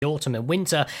autumn and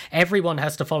winter, everyone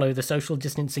has to follow the social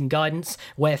distancing guidance,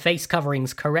 wear face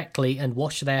coverings correctly and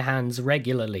wash their hands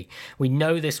regularly. We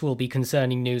know this will be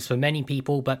concerning news for many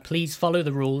people, but please follow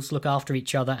the rules, look after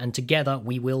each other, and together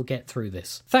we will get through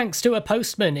this. Thanks to a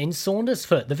postman in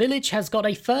Saundersfoot, the village has got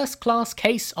a first-class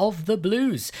case of the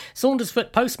blues.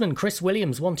 Saundersfoot postman Chris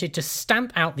Williams wanted to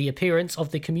stamp out the appearance of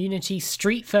the community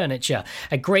street furniture.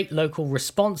 A great local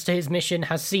response to his mission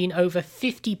has seen over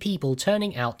 50 people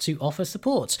turning out to offer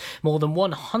support. More than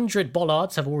 100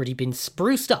 bollards have already been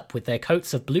spruced up with their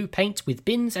coats of blue paint, with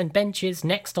bins and benches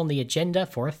next on the agenda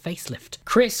for a facelift.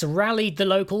 Chris rallied the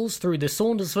locals through the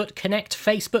Saundersfoot Connect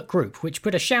Facebook group, which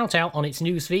put a shout out on its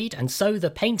newsfeed, and so the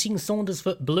Painting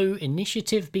Saundersfoot Blue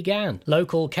initiative began.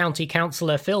 Local county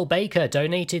councillor Phil Baker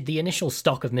donated the initial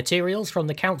stock of materials from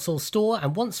the council store,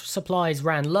 and once supplies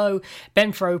ran low,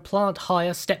 Benfro Plant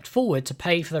Hire stepped forward to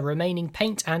pay for the remaining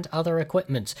paint and other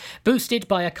equipment. Boosted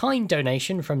by a kind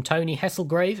donation from Tony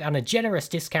Hesselgrave and a generous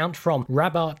discount from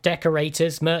Rabart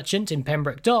Decorators Merchant in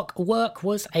Pembroke Dock, work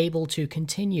was able to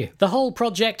continue. The whole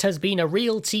project has been a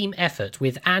real team effort,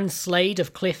 with Anne Slade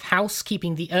of Cliff House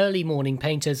keeping the early morning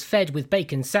painters fed with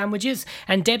bacon sandwiches,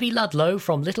 and Debbie Ludlow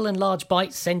from Little and Large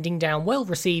Bites sending down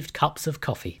well-received cups of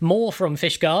coffee. More from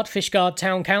Fishguard. Fishguard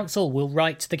Town Council will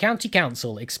write to the County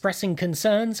Council expressing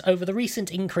concerns over the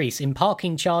recent increase in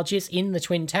parking charges in the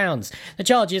Twin Towns. The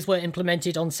charges were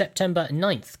implemented on September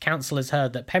 9th. Councillors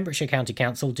heard that Pembrokeshire County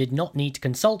Council did not need to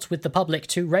consult with the public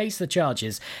to raise the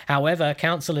charges. However,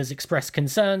 councillors expressed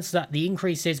concerns that the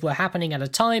increases were happening at a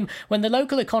time when the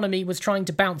local economy was trying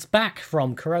to bounce back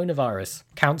from coronavirus.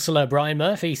 Councillor Brian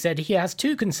Murphy said he has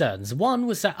two concerns. One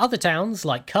was that other towns,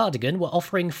 like Cardigan, were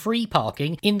offering free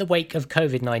parking in the wake of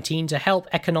COVID-19 to help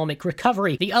economic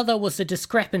recovery. The other was the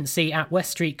discrepancy at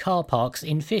West Street car parks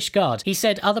in Fishguard. He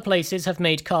said other places have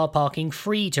made car parking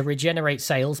free to regenerate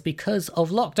sales because of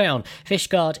lockdown.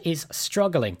 Fishguard is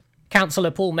struggling.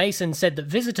 Councillor Paul Mason said that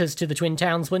visitors to the Twin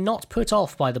Towns were not put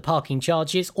off by the parking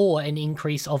charges or an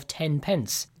increase of 10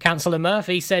 pence. Councillor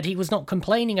Murphy said he was not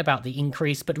complaining about the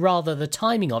increase, but rather the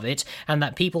timing of it, and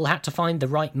that people had to find the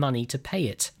right money to pay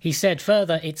it. He said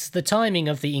further it's the timing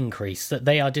of the increase, that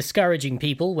they are discouraging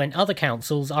people when other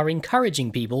councils are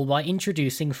encouraging people by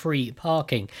introducing free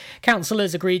parking.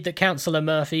 Councillors agreed that Councillor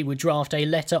Murphy would draft a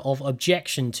letter of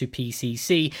objection to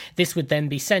PCC. This would then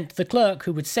be sent to the clerk,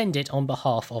 who would send it on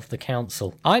behalf of the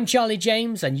council. I'm Charlie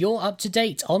James, and you're up to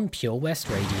date on Pure West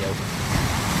Radio.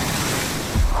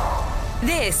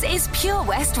 This is Pure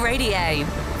West Radio.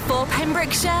 For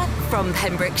Pembrokeshire, from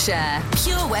Pembrokeshire.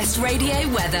 Pure West Radio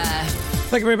weather.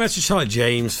 Thank you very much to Charlie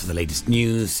James for the latest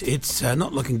news. It's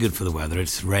not looking good for the weather.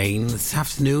 It's rain this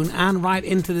afternoon and right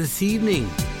into this evening.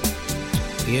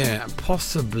 Yeah,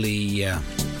 possibly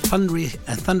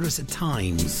thunderous at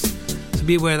times. So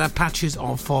be aware that patches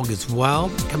of fog as well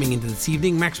coming into this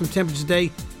evening. Maximum temperature today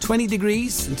 20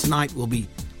 degrees, and tonight will be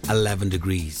 11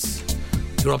 degrees.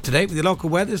 You're up to date with your local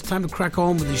weather. It's time to crack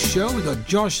on with the show. We've got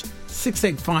Josh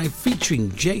 685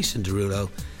 featuring Jason Derulo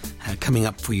coming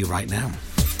up for you right now.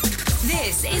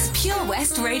 This is Pure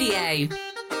West Radio.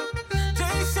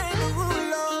 Jason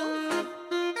Derulo.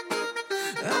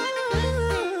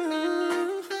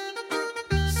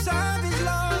 Savage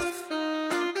love.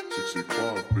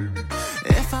 65, baby.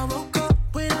 If I woke up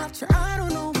without you, I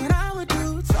don't know what I would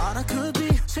do. Thought I could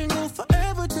be single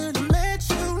forever till I met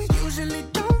you. Usually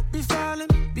don't be falling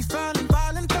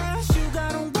fast. You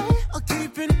got a way of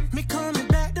keeping me coming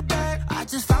back to back. I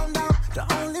just found out the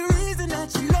only reason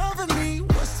that you loving me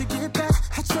was to get back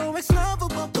at your ex-lover,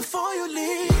 but before you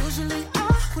leave, usually I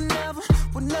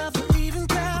would never even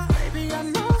care. Baby, I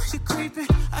know you're creeping,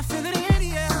 I feel it in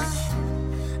the air.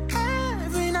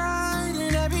 Every night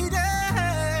and every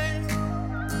day,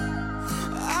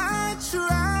 I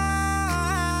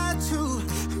try to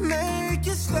make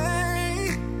you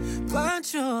stay,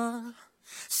 but you're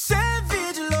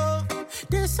savage love.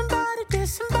 Did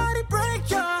somebody break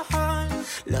your heart?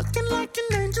 Looking like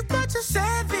an angel, but you're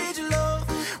savage love.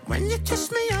 When you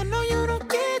kiss me, I know you don't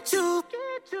get you,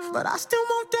 but I still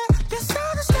want that. You're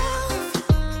savage love.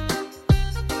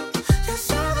 You're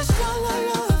savage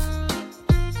love.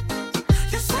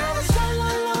 You're savage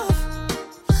love.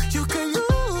 You can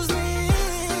use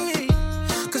me,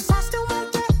 'cause I still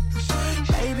want that.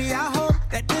 Baby, I hope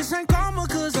that this ain't karma,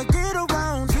 'cause I get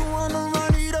around. You wanna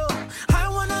run it up, I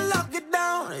wanna lock it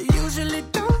down. Usually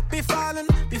don't be falling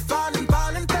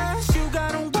fast. You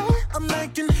got a way of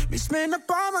making me spend up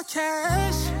all my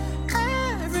cash.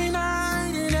 Every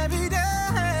night and every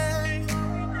day,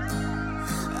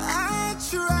 I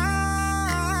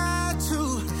try to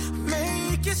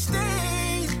make you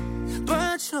stay,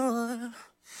 but you're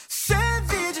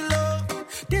savage love.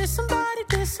 did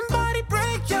somebody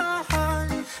break your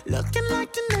heart? Looking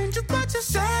like an angel, but you're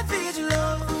savage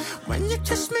love. When you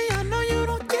kiss me, I know you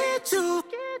don't get to,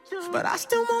 but I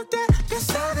still want that. Your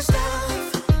savage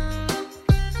love.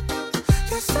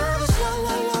 Your savage love,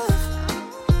 love, love.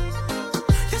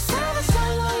 Your savage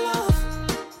love, love, love.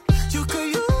 You could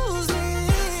use me,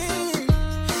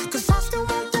 'cause I still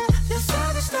want that. Your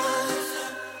savage love.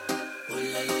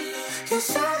 Your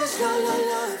savage love, love,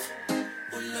 love.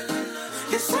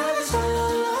 Your savage love,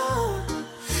 love, love.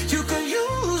 You could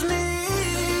use me,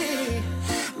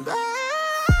 baby.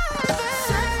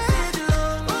 Savage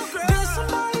love.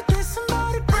 Did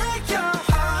somebody break your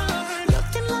heart?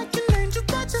 Looking like an angel,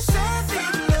 but you're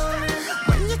savage love.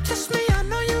 When you kiss me, I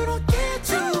know you don't get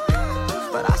to,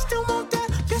 but I still want that.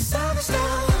 Your savage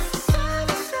love.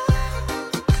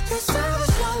 Your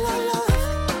savage love, love, love.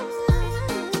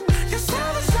 Your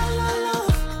savage love, love,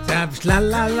 love. Savage la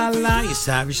la la la, you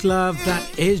savage love. That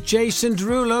is Jason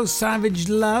Derulo, Savage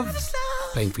Love.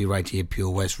 Playing for you right here, Pure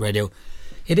West Radio.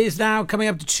 It is now coming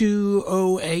up to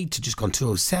 2:08, just gone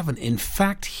 2:07. In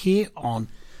fact, here on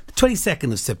the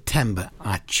 22nd of September,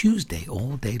 Tuesday,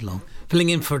 all day long. Filling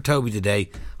in for Toby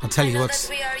today. I'll tell you what's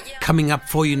coming up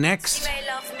for you next. You may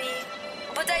love me,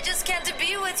 but I just can't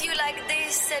be with you like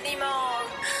this anymore.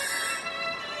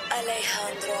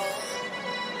 Alejandro.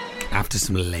 After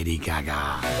some Lady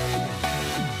Gaga.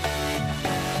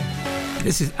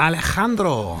 This is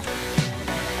Alejandro.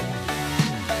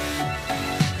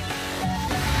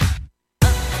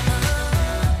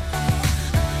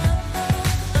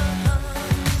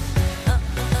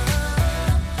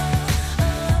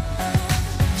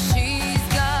 She's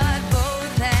got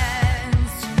both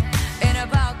hands in a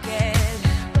pocket,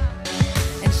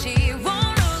 and she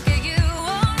won't look at you,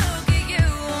 won't look at you.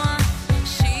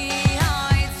 She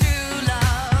hides true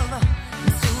love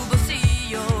in su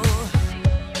bolsillo.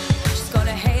 She's got a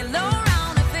halo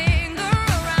around her finger,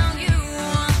 around you.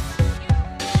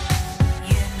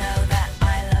 You know that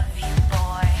I love you,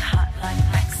 boy, hot like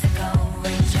Mexico.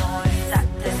 Rejoice at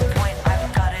this point, I've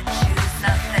gotta choose,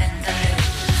 nothing to lose.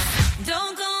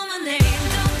 Don't call my name,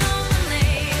 don't call my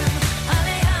name,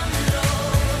 Alejandro.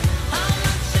 I'm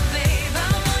not your babe,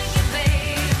 I'm not your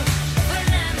babe,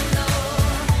 Fernando.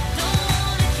 Don't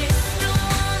wanna kiss, don't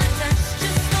wanna touch,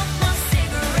 just smoke my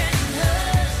cigarette and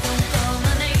hush. Don't call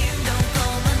my name, don't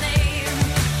call my name,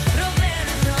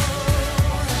 Roberto.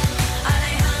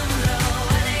 Alejandro,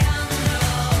 Alejandro.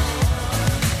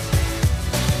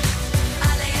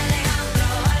 Alejandro,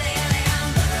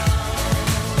 Alejandro.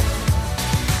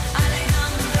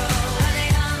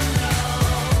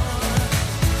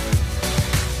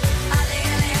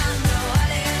 Alejandro,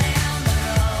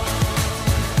 Alejandro.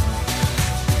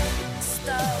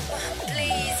 Stop,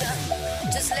 please,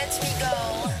 just let me go.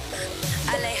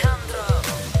 Alejandro,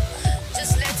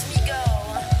 just let me go.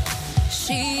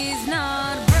 She's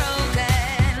not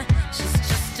broken, she's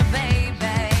just a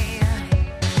baby.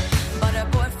 But her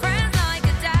boyfriend's like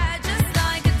a dad, just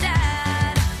like a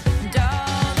dad. And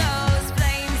all those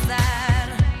flames that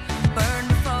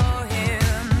burned for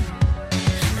him,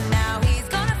 now he's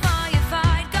gonna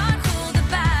firefight, God cool the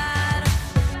bad.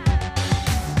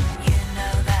 You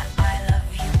know that I love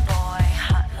you, boy,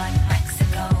 hot like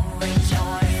Mexico.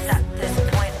 Rejoice at this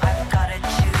point, I've gotta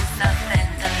choose, nothing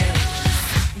to lose.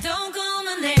 Don't call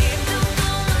my name, don't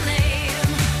call my name,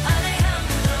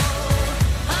 Alejandro.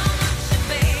 I'm not your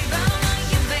babe, I'm not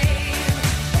your babe,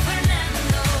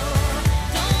 Fernando.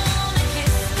 Don't wanna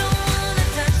kiss, don't wanna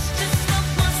touch, just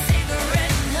smoke my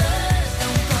cigarette and hush.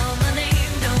 Don't call my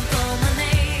name, don't call my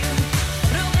name,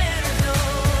 Roberto.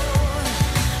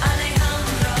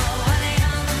 Alejandro,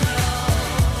 Alejandro.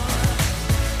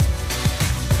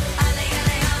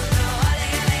 Alejandro,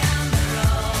 Alejandro.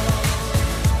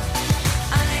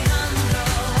 Alejandro,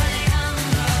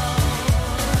 Alejandro.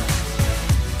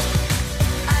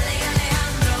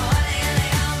 Alejandro,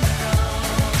 Alejandro.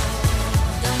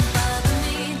 Don't bother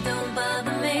me, don't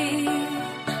bother me.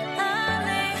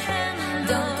 Alejandro.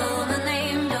 Don't call my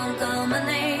name, don't call my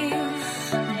name.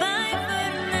 Bye,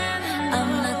 Fernando.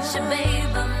 I'm not your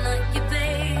babe, I'm not your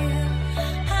babe.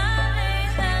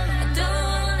 Alejandro. Don't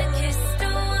wanna kiss,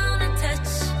 don't wanna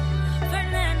touch,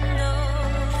 Fernando.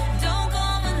 Don't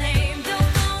call my name, don't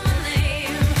call my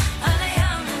name,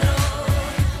 Alejandro.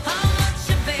 I'm not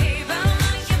your babe, I'm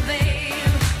not your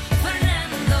babe,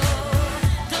 Fernando.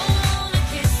 Don't wanna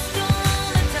kiss, don't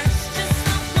wanna touch, just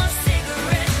smoke my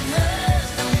cigarette and hush.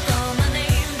 Don't call my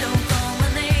name,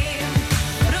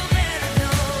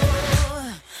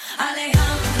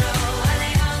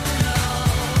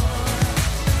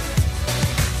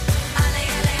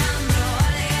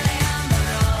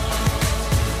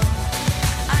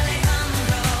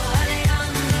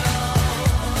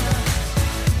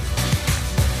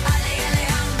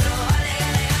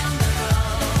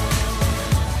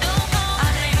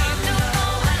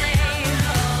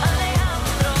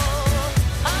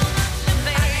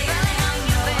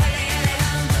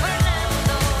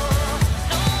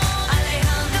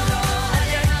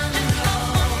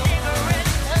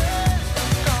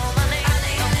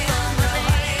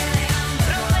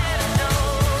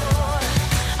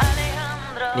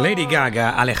 Lady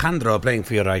Gaga, Alejandro playing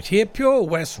for you right here. Pure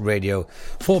West Radio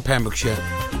for Pembrokeshire,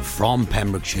 from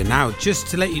Pembrokeshire. Now, just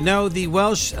to let you know, the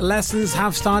Welsh lessons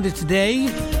have started today.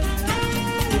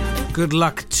 Good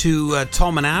luck to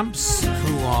Tom and Abs,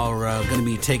 who are going to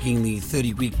be taking the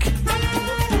 30-week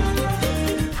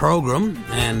programme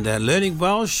and learning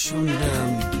Welsh. And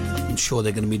I'm sure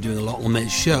they're going to be doing a lot more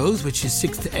shows, which is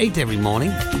 6 to 8 every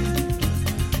morning.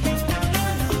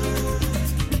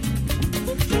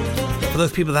 For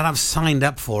those people that have signed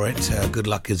up for it, good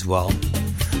luck as well.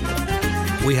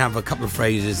 We have a couple of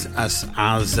phrases as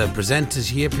presenters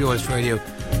here, Pure West Radio,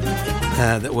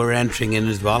 that we're entering in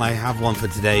as well. I have one for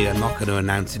today. I'm not going to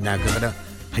announce it now because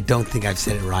I don't think I've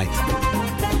said it right.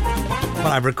 But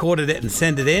I've recorded it and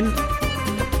sent it in.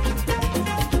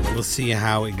 We'll see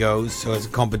how it goes. So it's a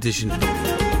competition.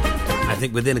 I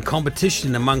think within a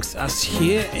competition amongst us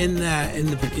here in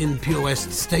Pure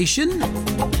West Station.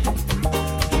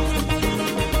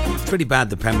 Pretty bad,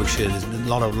 the Pembrokeshire. There's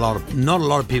not a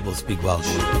lot of people speak Welsh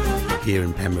here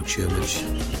in Pembrokeshire, which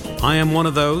I am one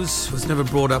of those. Was never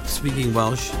brought up speaking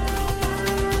Welsh,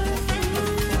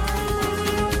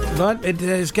 but it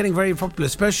is getting very popular,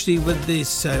 especially with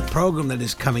this program that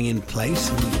is coming in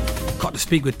place. We got to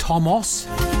speak with Thomas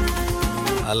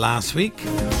last week,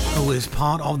 who is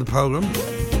part of the program,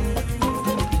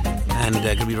 and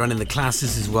going to be running the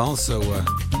classes as well. So.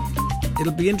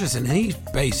 It'll be interesting. He's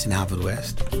based in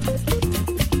Haverfordwest,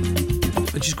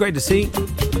 which is great to see,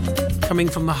 coming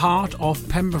from the heart of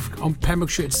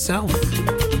Pembrokeshire itself.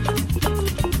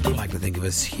 I like to think of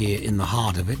us here in the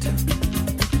heart of it.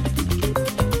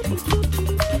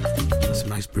 Some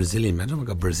nice Brazilian. I don't know what I've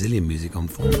got Brazilian music on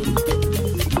for.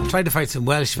 I tried to find some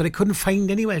Welsh, but I couldn't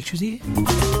find any Welsh, was here.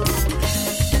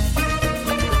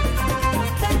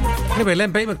 Anyway,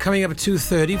 Len Bateman coming up at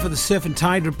 2:30 for the Surf and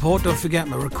Tide report. Don't forget,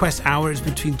 my request hour is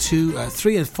between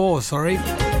 3 and 4, sorry.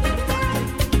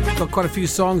 Got quite a few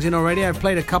songs in already. I've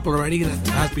played a couple already that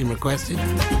has been requested.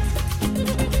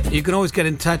 You can always get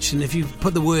in touch, and if you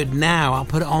put the word now, I'll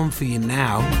put it on for you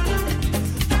now.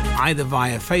 Either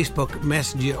via Facebook,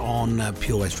 Messenger on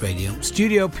Pure West Radio.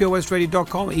 Studio,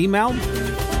 purewestradio.com, email.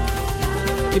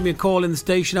 Give me a call in the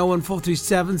station,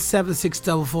 01437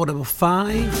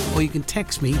 764455, or you can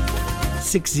text me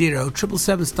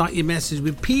 60777. Start your message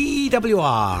with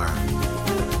PWR.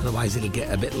 Otherwise, it'll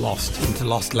get a bit lost into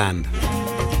lost land.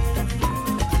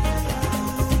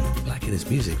 Liking this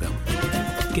music, though.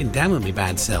 Getting down with me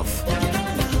bad self.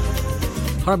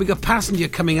 All right, we got Passenger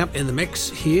coming up in the mix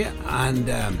here,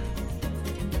 and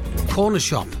Corner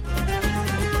Shop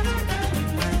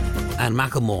and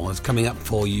Macklemore is coming up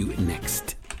for you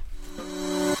next.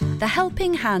 The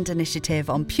Helping Hand Initiative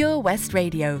on Pure West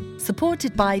Radio,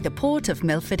 supported by the Port of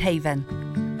Milford Haven.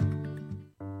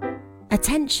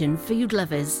 Attention food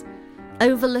lovers.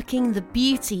 Overlooking the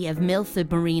beauty of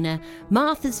Milford Marina,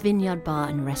 Martha's Vineyard Bar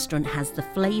and Restaurant has the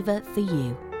flavour for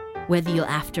you. Whether you're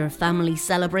after a family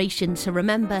celebration to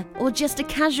remember or just a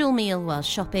casual meal while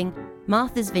shopping,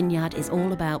 Martha's Vineyard is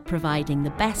all about providing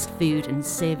the best food and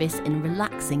service in a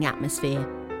relaxing atmosphere.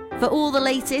 For all the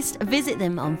latest, visit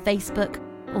them on Facebook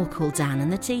or call Dan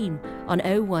and the team on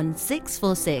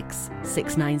 01646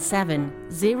 697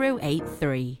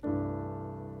 083.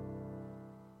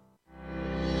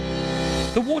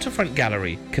 The Waterfront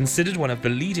Gallery, considered one of the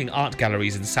leading art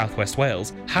galleries in South West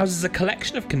Wales, houses a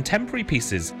collection of contemporary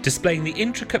pieces displaying the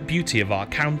intricate beauty of our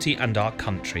county and our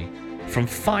country. From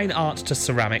fine art to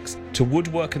ceramics to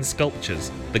woodwork and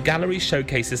sculptures, the gallery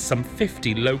showcases some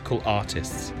 50 local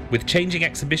artists. With changing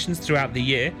exhibitions throughout the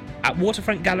year, at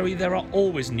Waterfront Gallery there are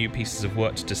always new pieces of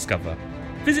work to discover.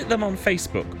 Visit them on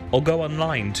Facebook or go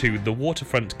online to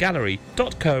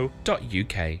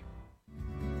thewaterfrontgallery.co.uk.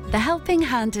 The Helping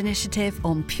Hand Initiative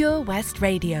on Pure West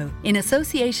Radio, in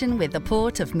association with the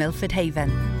Port of Milford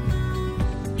Haven.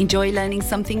 Enjoy learning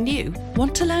something new?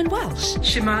 Want to learn Welsh?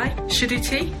 Shemai,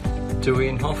 Shuduti?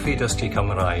 Dwi'n hoffi dysgu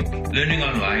Cymraeg. Learning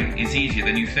online is easier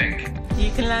than you think.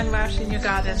 You can learn Welsh in your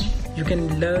garden. You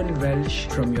can learn Welsh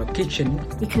from your kitchen.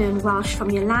 You can learn Welsh from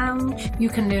your lounge. You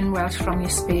can learn Welsh from your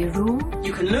spare room.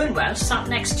 You can learn Welsh sat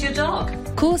next to your dog.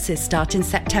 Courses start in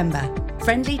September.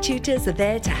 Friendly tutors are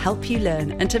there to help you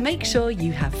learn and to make sure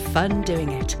you have fun doing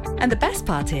it. And the best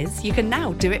part is, you can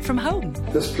now do it from home.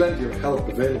 There's plenty of help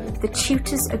available. The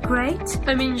tutors are great.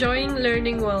 I'm enjoying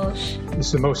learning Welsh.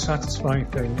 It's the most satisfying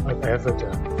thing I've ever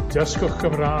done. Dysgwch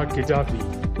Cymraeg gyda fi.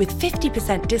 With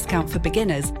 50% discount for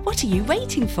beginners, what are you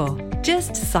waiting for?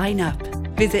 Just sign up.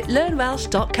 Visit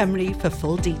learnwelsh.cymru for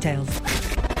full details.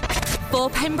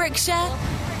 For Pembrokeshire,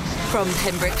 from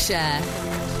Pembrokeshire.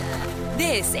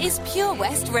 This is Pure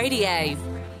West Radio.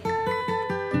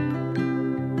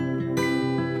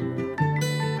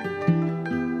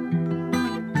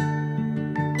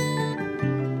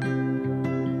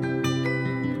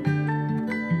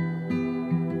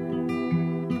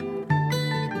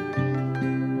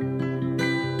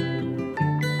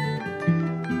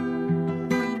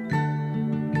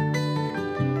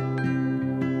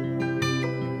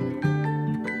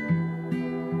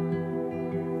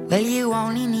 Well, you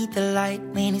only need the light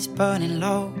when it's burning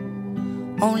low.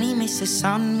 Only miss the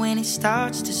sun when it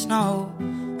starts to snow.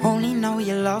 Only know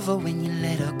you love her when you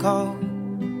let her go.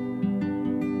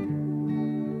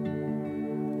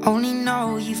 Only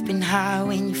know you've been high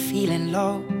when you're feeling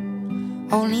low.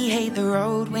 Only hate the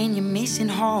road when you're missing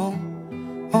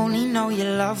home. Only know you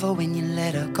love her when you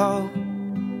let her go.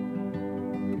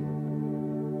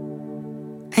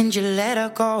 And you let her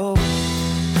go.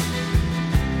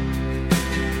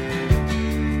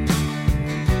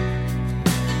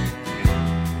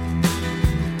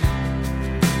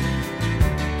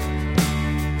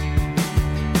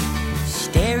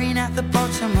 Staring at the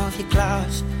bottom of your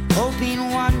glass,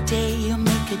 hoping one day you'll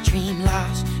make a dream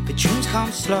last. But dreams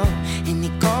come slow and they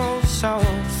go so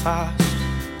fast.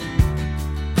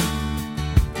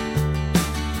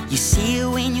 You see it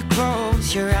when you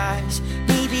close your eyes.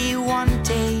 Maybe one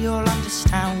day you'll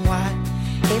understand why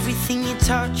everything you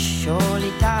touch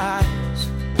surely dies.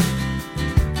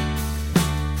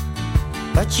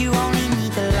 But you only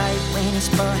need the light when it's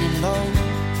burning low.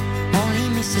 Only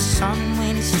miss the sun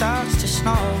when it starts to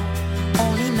snow.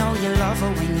 Only know you love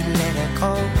her when you let her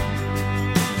go.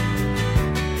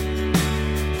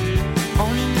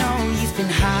 Only know you've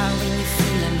been high when you're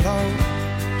feeling low.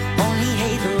 Only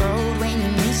hate the road when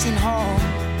you're missing home.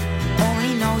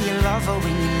 Only know you love her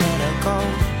when you let her go.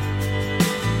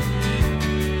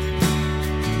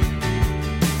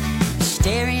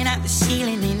 Staring at the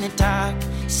ceiling in the dark,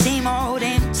 same old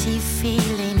empty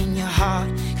feeling in your heart.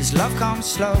 'Cause love comes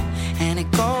slow and it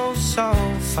goes so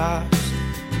fast.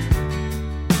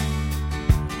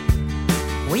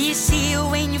 Well, you see it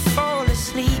when you fall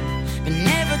asleep, but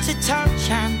never to touch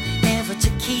and never to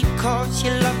keep. 'Cause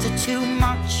you loved her too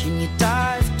much and you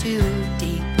dive too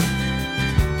deep.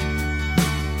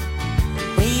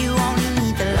 Well, you only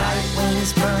need the light when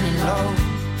it's burning low.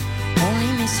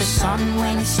 Only miss the sun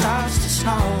when it starts to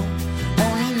snow.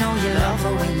 Only know you love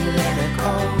her when you let her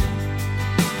go.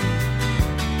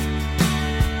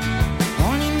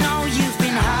 Only know you've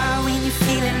been high when you're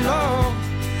feeling low.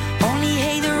 Only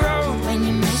hate the road when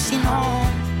you're missing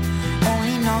home.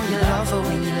 Only know you love her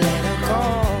when you let her go.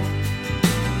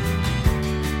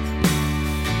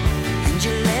 And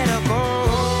you let her go.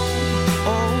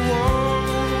 Oh, oh,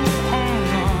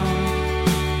 oh, oh.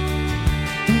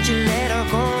 And you let her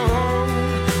go.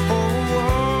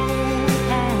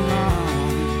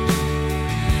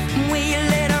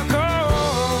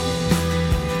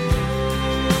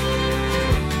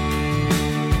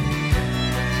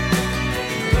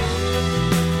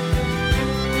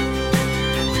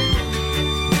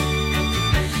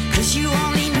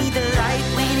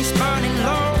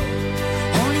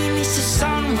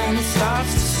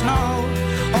 Starts to snow.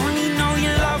 Only know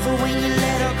you love her when you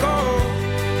let her go.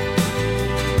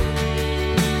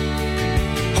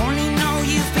 Only know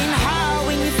you've been high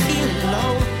when you're feeling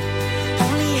low.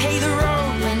 Only hate the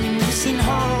road when you're missing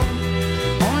home.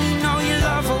 Only know you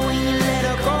love her when you let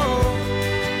her go.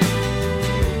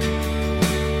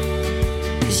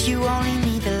 'Cause you only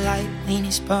need the light when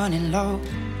it's burning low.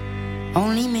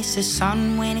 Only miss the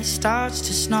sun when it starts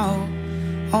to snow.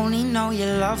 Only know you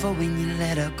love her when you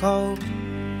let her go.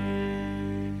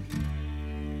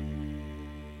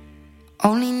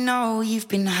 Only know you've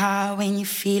been high when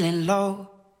you're feeling low.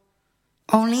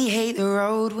 Only hate the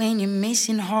road when you're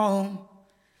missing home.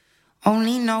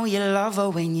 Only know you love her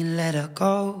when you let her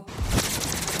go.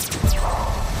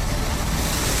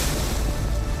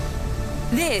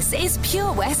 This is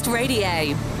Pure West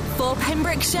Radio. For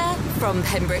Pembrokeshire, from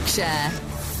Pembrokeshire.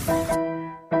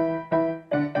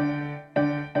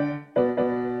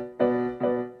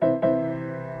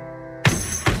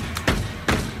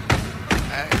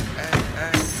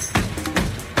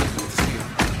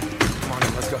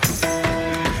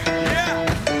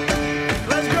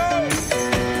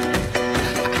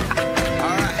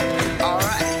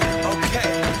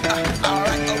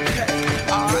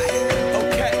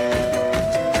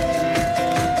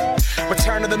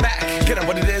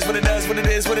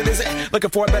 Looking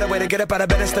for a better way to get up out of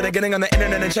bed instead of getting on the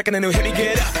internet and checking a new hit. Me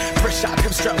get up, first shot,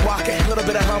 hip strut walking, a little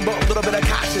bit of humble, a little bit of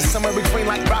cautious, somewhere between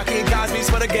like Rocky and Cosby's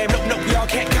for the game. Nope, nope, y'all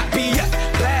can't copy yet.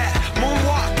 Bad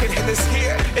moonwalking, and this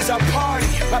here is our party.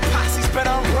 My posse's been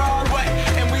on Broadway,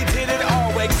 and we did it all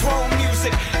way. Grown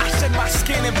music, I shed my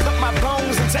skin and put my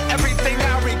bones into everything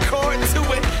I record to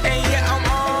it. And yeah, I'm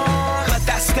on. Let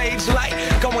that stage light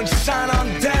go and shine on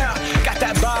down. Got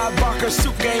that Bob Barker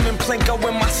suit game and Plinko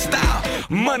in my style.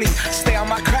 Money, stay on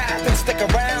my craft and stick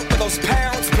around for those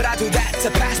pounds. But I do that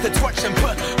to pass the torch and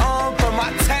put on for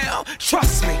my town.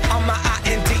 Trust me, I'm my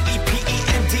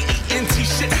INDEPENDENT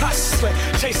shit hustling.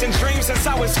 Chasing dreams since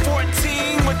I was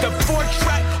 14 with the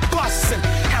 4-track bustin'.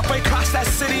 Half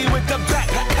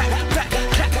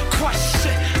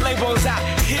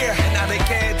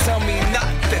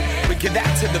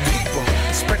that to the people,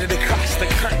 spread it across the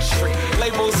country.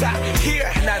 Labels out here,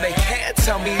 now they can't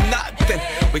tell me nothing.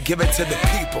 We give it to the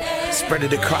people, spread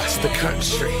it across the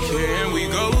country. Can we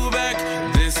go back?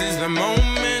 This is the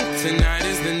moment, tonight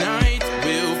is the night.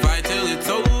 We'll fight till it's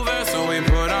over, so we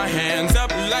put our hands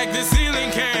up like the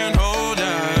ceiling can't hold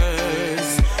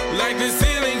us. Like the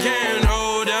ceiling can't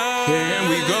hold us. Can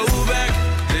we go back?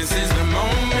 This is the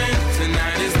moment,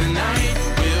 tonight is the night.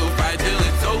 We'll fight till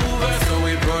it's over, so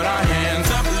we put our hands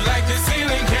up like the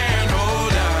ceiling can't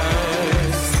hold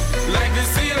us. Like the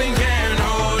ceiling can't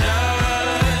hold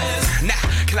us. Nah,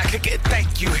 can I kick it?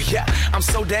 Thank you, yeah. I'm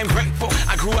so damn grateful.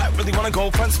 I grew up really wanna go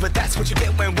fronts, but that's what you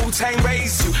get when Wu-Tang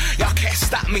raised you. Y'all can't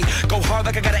stop me. Go hard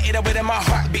like I got an 808 in my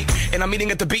heartbeat. And I'm eating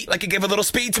at the beat like it gave a little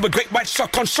speed to a great white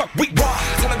shark on shark. We raw.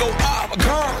 Time to go off,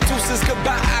 gone. Deuces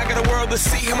goodbye. I got a world to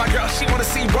see. And my girl, she wanna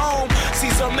see Rome.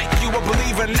 Caesar make you a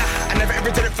believer. Nah, I never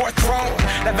ever did it for a throne.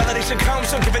 That validation comes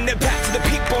from giving it back to the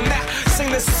people. Now sing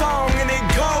this song and it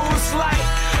goes like,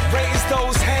 raise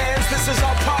those hands. This is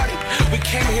our party. We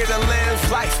came here to live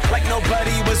life like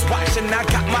nobody was watching. I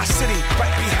got my city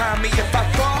right behind me. If I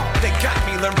fall, they got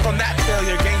me. Learn from that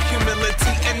failure, gain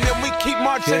humility, and then we keep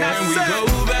marching. Can we go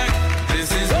back?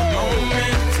 This is the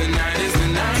moment. Tonight is the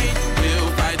night.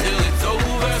 We'll fight till it's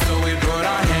over, so we put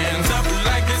our hands up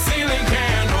like the ceiling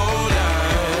can't hold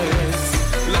us.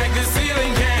 Like the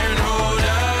ceiling can't hold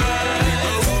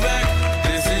us. Go back.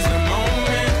 This is the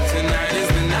moment. Tonight is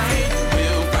the night.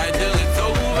 We'll fight till it's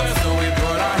over, so we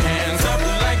put our hands up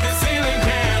like the ceiling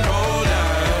can't hold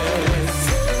us.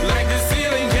 Like the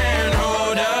ceiling can't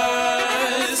hold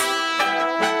us.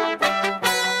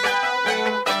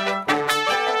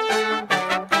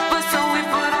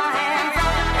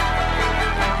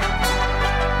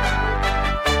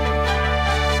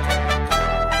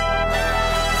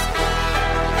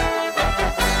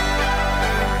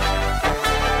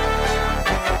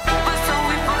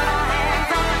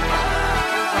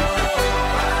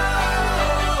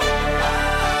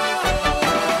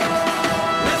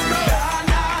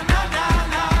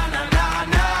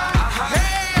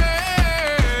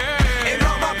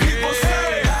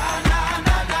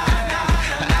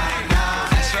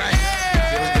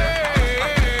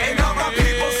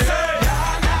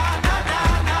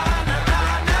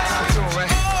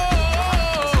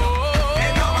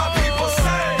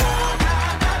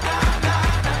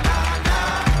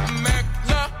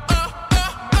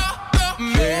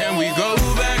 Can we go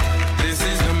back? This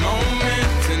is the moment.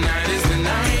 Tonight is the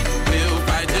night. We'll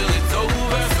fight till it's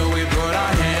over, so we put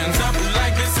our hands up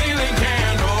like the ceiling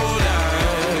can't hold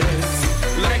us.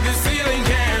 Like the ceiling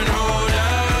can't hold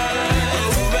us.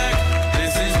 Go back.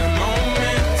 This is the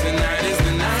moment. Tonight is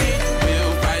the night.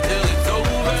 We'll fight till it's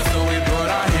over, so we put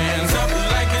our hands up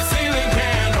like the ceiling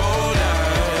can't hold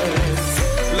us.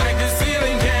 Like the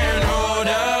ceiling can't hold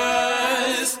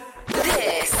us.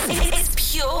 This is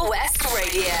Pure West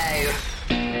Radio.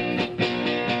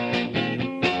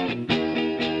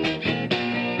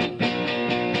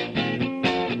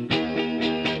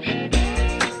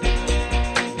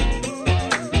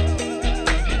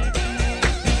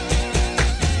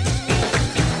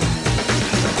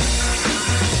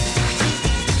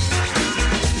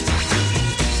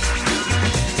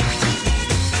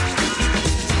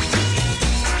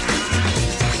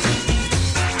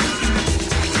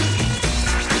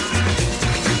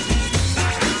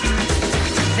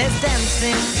 There's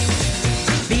dancing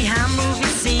behind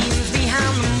movie scenes,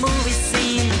 behind the movie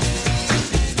scene.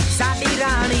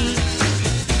 Sabirani,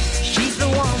 she's the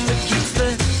one that keeps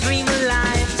the dream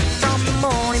alive. From the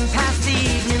morning past the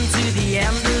evening to the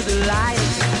end of the light.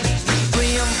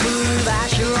 Brim full of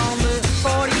Asher on the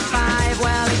 45.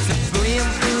 Well, it's a brim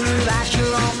full of Asher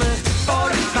on the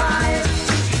 45.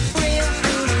 Brim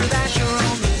full of Asher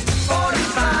on the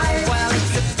 45. Well,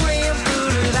 it's a brim full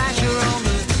of Asher on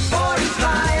the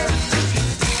 45.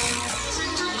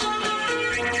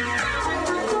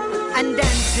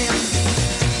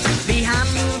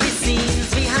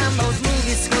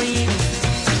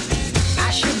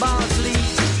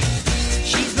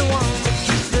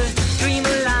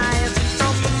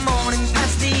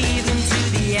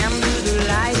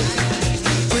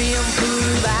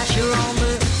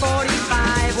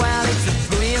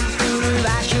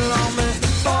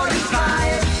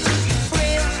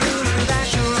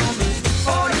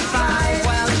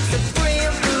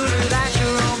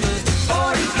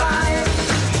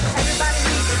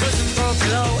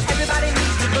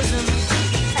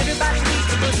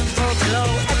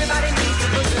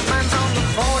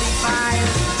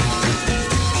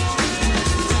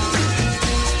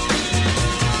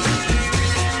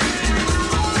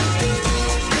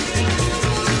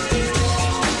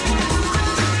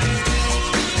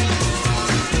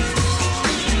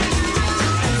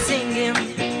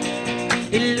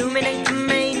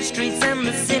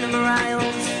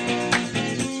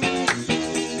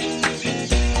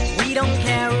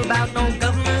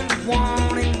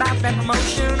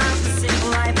 promotion of the simple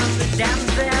life of the dams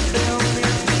they're building.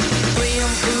 Brim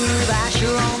full of Asher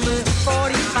on the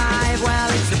 45. Well,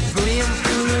 it's a brim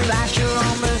full of Asher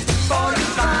on the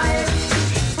 45.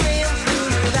 Brim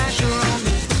full of Asher on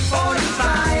the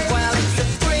 45. Well, it's a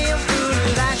brim full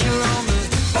of Asher on the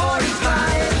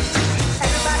 45.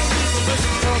 Everybody needs a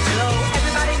bosom for below.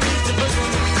 Everybody needs a bosom.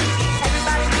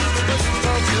 Everybody needs a bosom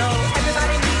for below.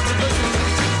 Everybody needs a bosom.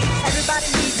 Everybody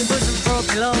needs a bosom for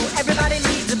below. Everybody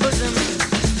needs a bosom.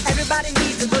 Everybody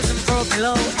needs a bosom for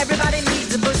below. Everybody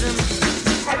needs a bosom.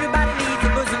 Everybody needs a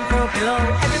bosom for below.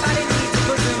 Everybody needs a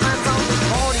bosom. That's on the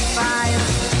 45.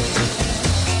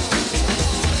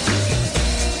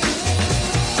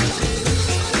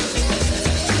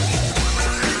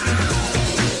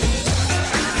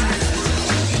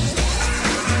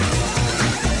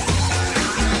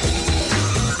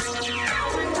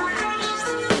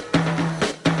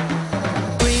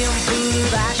 Brim full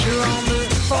of Asher on the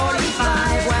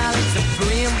 45. Well, it's a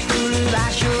brim full of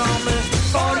Asher on the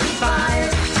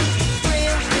 45.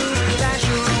 Brim full of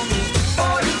Asher on the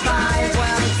 45.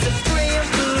 Well, it's a brim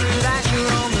full of Asher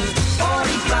on the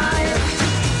 45.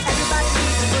 Everybody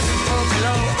needs a bosom for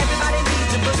below. Everybody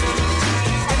needs a bosom.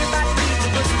 Everybody needs a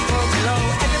bosom for below.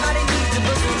 Everybody needs a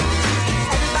bosom.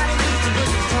 Everybody needs a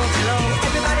bosom for below.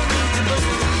 Everybody needs a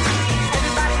bosom.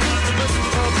 Everybody needs a bosom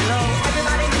for below.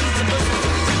 Everybody needs a bosom.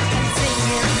 And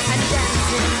singing and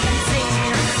dancing and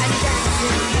singing and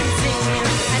dancing and singing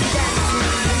and dancing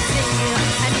and singing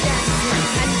and dancing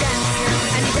and dancing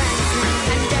and dancing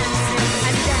and dancing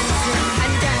and dancing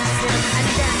and dancing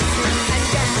and dancing and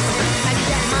dancing and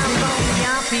dancing on the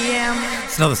RPM.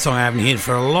 It's another song I haven't heard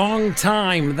for a long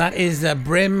time. That is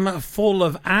Brim Full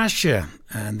of Asher,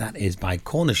 and that is by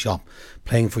Corner Shop,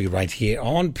 playing for you right here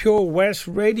on Pure West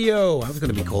Radio. I was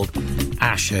going to be called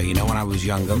Asher, you know, when I was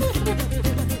younger.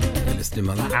 Listening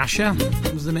to that. Asher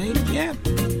was the name, yeah.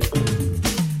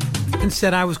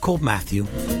 Instead, I was called Matthew.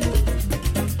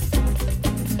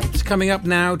 It's coming up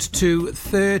now to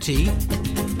 2:30.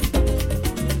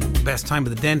 Best time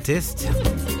with the dentist.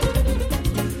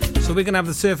 So we're going to have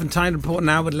the Surf and Tide report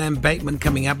now with Len Bateman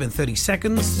coming up in 30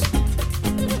 seconds.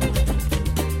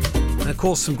 And of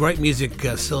course, some great music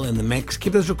still in the mix.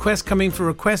 Keep those requests coming for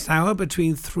request hour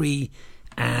between 3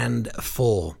 and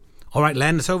 4. All right,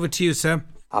 Len, it's over to you, sir.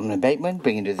 I'm Len Bateman,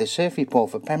 bringing you the surf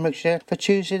report for Pembrokeshire for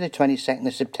Tuesday the 22nd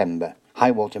of September.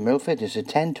 High water Milford is at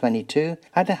 10.22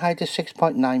 at a height of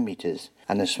 6.9 metres,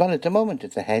 and the swell at the moment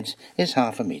at the heads is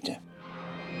half a metre.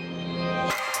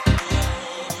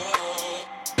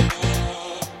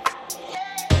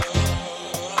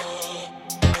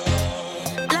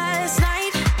 Last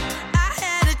night I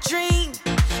had a dream,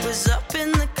 was up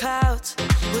in the clouds,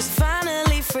 was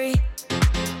finally free.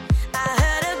 I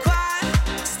heard a choir,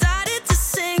 started to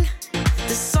sing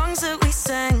the songs that we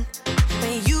sang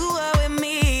when you were with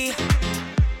me.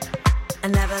 I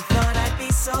never thought I'd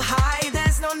be so high,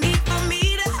 there's no need for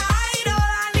me to hide.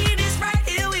 All I need is right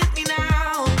here with me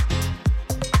now.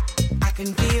 I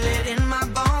can feel it in my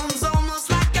bones, almost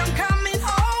like I'm coming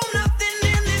home. Nothing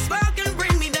in this world can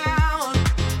bring me down.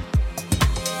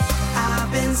 I've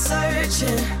been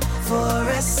searching for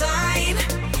a sign.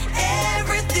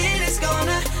 Everything is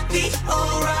gonna be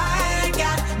alright.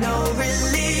 Got no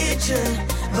religion,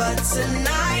 but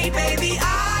tonight, baby,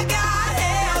 I got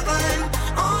heaven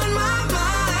on my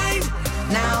mind.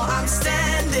 Now I'm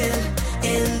standing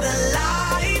in the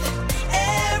light.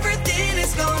 Everything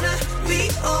is gonna be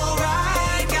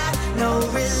alright. Got no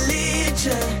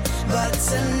religion, but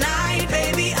tonight,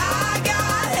 baby, I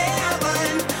got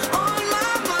heaven on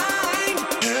my mind.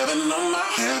 Heaven on my,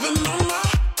 heaven on my.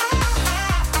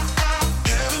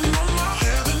 Heaven on my,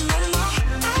 heaven on my.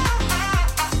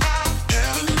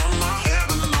 Heaven on my,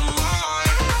 heaven on my.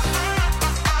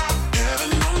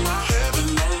 Heaven on my, heaven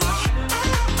on my.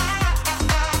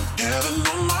 Heaven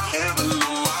on my, heaven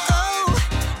on my. Oh,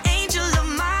 angel of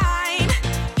mine,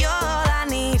 you're all I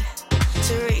need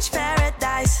to reach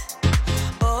paradise.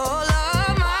 All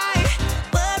of my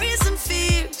worries and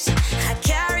fears I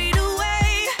carried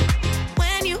away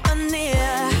when you were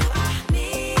near.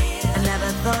 I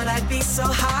never thought I'd be so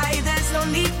high, there's no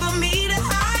need for me to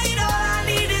hide. All I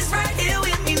need is right here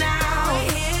with me now.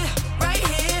 Right here, right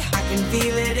here. I can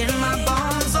feel it in my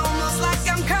bones, almost like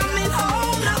I'm coming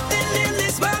home. Nothing in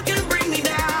this world can bring me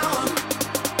down.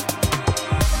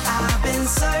 I've been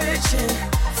searching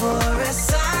for a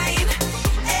sign.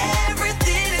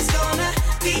 Everything is gonna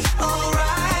be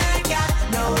alright. Got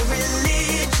no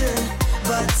religion,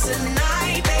 but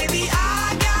tonight, baby,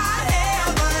 I got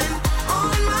heaven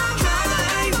on my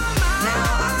mind. Now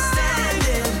I'm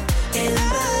standing in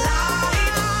the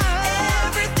light.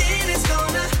 Everything is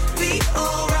gonna be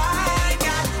alright.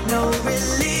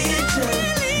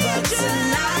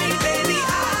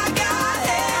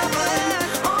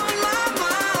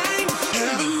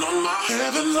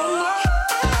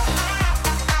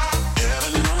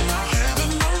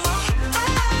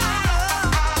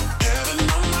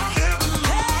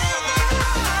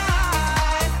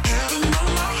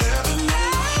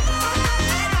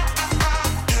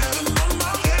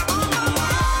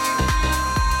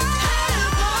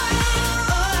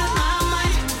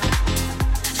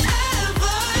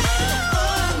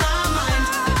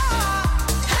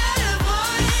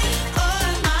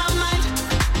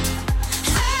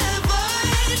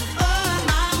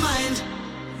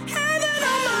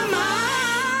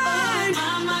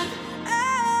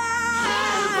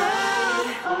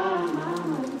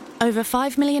 Over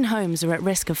 5 million homes are at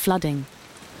risk of flooding,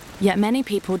 yet many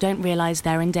people don't realise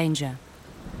they're in danger.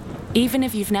 Even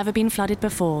if you've never been flooded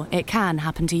before, it can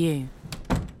happen to you.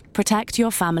 Protect your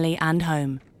family and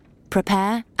home.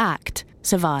 Prepare, act,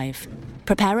 survive.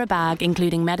 Prepare a bag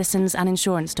including medicines and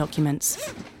insurance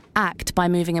documents. Act by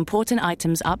moving important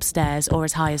items upstairs or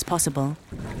as high as possible.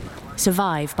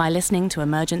 Survive by listening to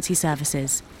emergency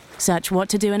services. Search what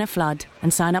to do in a flood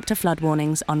and sign up to flood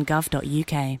warnings on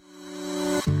gov.uk.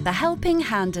 The Helping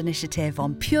Hand Initiative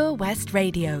on Pure West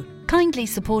Radio, kindly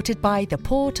supported by the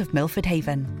Port of Milford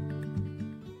Haven.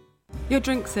 Your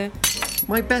drink, sir.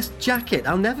 My best jacket.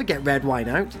 I'll never get red wine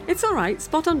out. It's all right.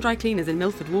 Spot On Dry Cleaners in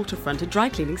Milford Waterfront are dry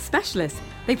cleaning specialists.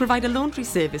 They provide a laundry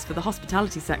service for the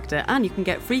hospitality sector, and you can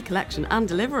get free collection and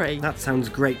delivery. That sounds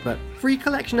great, but free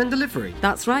collection and delivery?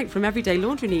 That's right. From everyday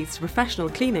laundry needs to professional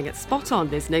cleaning, at Spot On,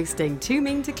 there's no stain too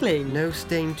mean to clean. No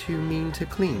stain too mean to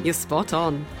clean? You're spot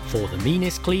on. For the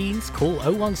meanest cleans, call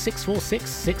 01646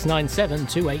 697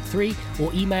 283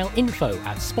 or email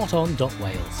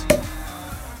info@spoton.wales.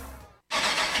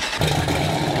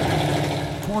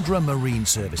 Quadra Marine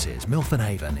Services, Milford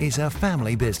Haven, is a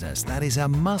family business that is a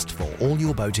must for all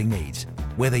your boating needs.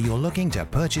 Whether you're looking to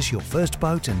purchase your first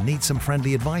boat and need some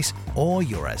friendly advice, or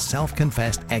you're a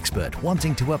self-confessed expert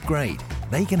wanting to upgrade,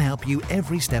 they can help you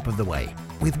every step of the way.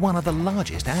 With one of the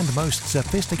largest and most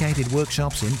sophisticated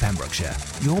workshops in Pembrokeshire,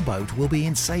 your boat will be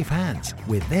in safe hands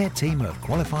with their team of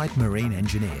qualified marine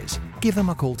engineers. Give them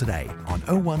a call today on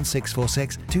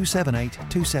 01646 278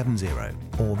 270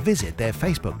 or visit their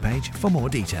Facebook page for more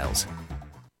details.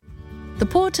 The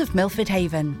Port of Milford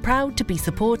Haven, proud to be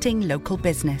supporting local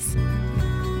business.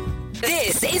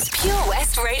 This is Pure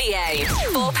West Radio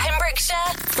for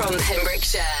Pembrokeshire from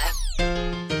Pembrokeshire.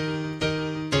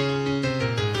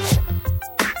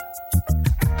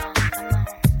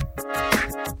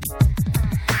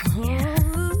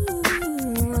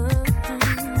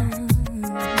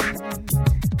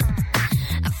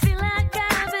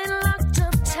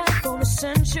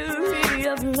 Century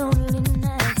of lonely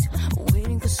nights,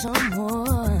 waiting for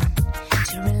someone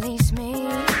to release me.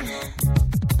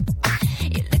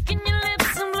 You're licking your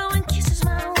lips and blowing kisses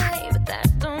my way, but that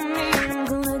don't mean I'm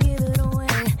gonna give it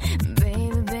away,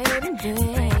 baby, baby,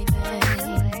 baby.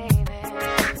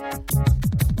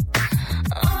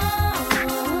 Oh,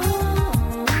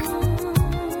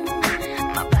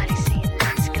 my body's saying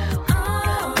let's go.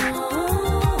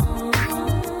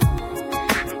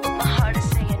 But my heart is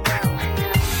saying no.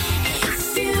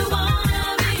 If you wanna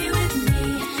be with me,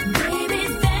 baby,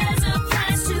 there's a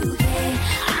price to pay.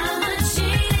 I'm a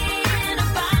genie in a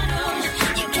bottle.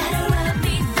 You gotta rub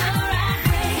me the right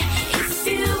way. If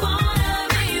you wanna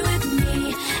be with me,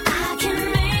 I can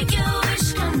make your wish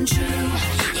come true.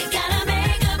 You gotta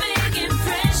make a big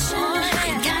impression.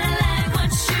 You gotta like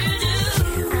what you do.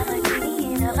 I'm a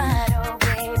genie in a bottle,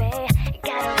 baby. You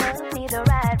gotta rub me the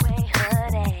right way,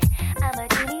 honey. I'm a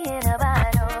genie in a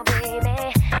bottle, baby.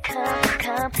 Come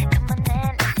on and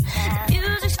let me out.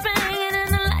 Music's playing and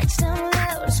the lights down low.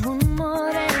 Just one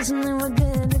more dance and then we're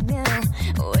good to go.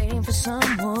 Waiting for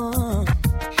someone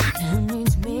who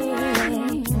needs me.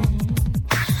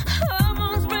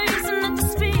 Hormones racing at the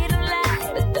speed of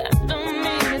light, but that don't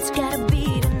mean it's gotta be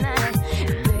tonight.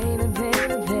 Baby,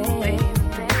 baby, baby, baby,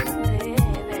 baby.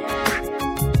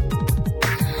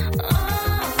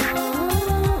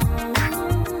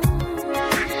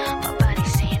 My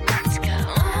body's saying let's go.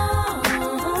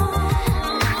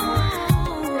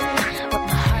 But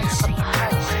my heart's saying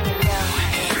no.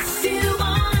 If you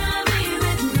wanna be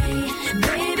with me,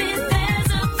 baby, there's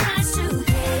a price to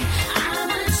pay. I'm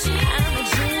a genie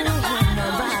in a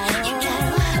bottle. You gotta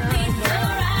rub me the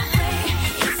right way.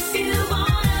 If you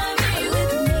wanna be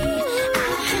with me,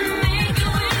 I can make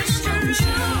your wish come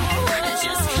true.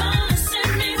 Just come and set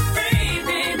me free,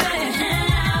 baby, and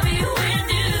I'll be with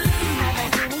you. I'm a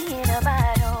genie in a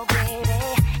bottle, baby.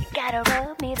 You gotta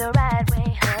rub me the right way,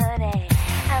 honey.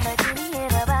 I'm a genie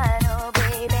in a bottle,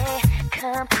 baby.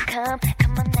 Come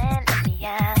on and let me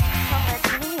out. I'm a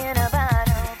genie in a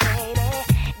bottle, baby.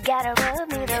 Gotta rub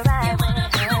me the right way,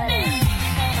 honey.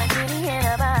 I'm a genie in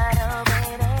a bottle,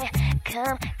 baby.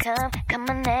 Come on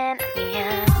and let me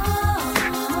out.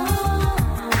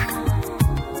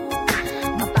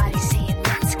 My body's saying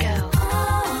let's go,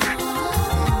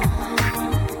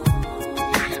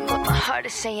 but my heart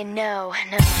is saying no.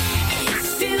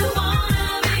 If you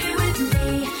wanna be with me,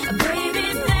 baby,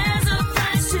 there's a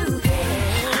price to pay.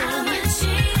 I'm a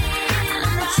genie in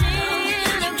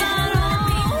a bottle.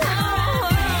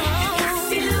 If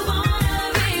you wanna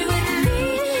be with me,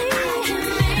 I can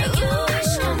make your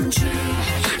wish come true.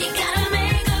 You gotta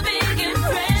make a big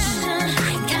impression.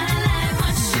 Gotta like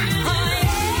what you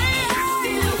do.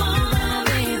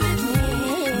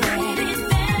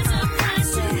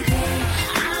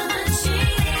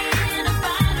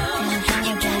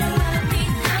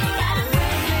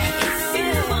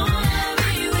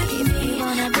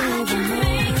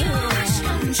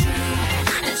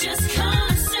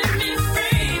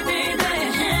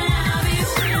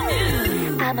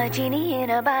 genie in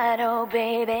a bottle,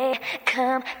 baby.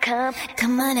 Come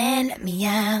on and let me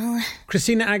out.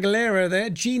 Christina Aguilera there,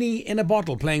 Genie in a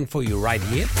Bottle, playing for you right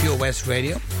here, Pure West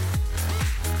Radio.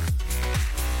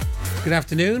 Good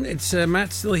afternoon, it's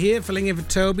Matt still here, filling in for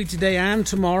Toby today and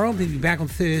tomorrow. We'll be back on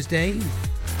Thursday.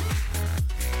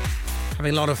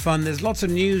 Having a lot of fun. There's lots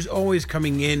of news always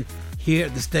coming in here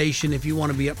at the station. If you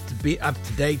want to be up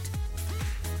to date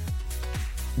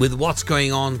with what's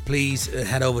going on, please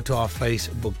head over to our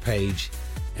Facebook page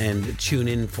and tune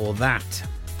in for that.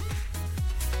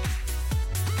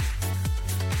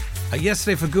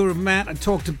 Yesterday for Guru Matt, I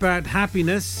talked about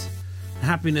happiness.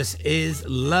 Happiness is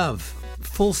love.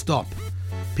 Full stop.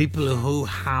 People who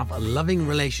have loving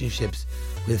relationships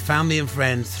with family and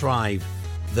friends thrive.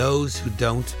 Those who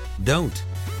don't.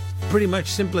 Pretty much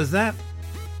simple as that.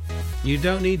 You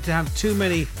don't need to have too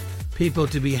many people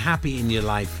to be happy in your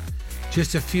life.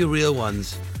 Just a few real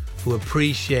ones who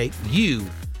appreciate you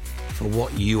for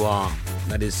what you are.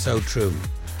 That is so true.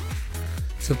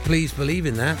 So please believe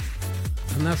in that.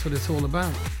 And that's what it's all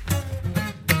about.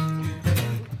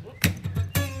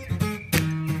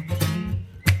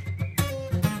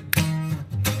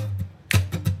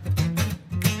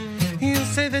 You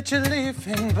say that you're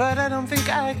leaving, but I don't think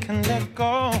I can let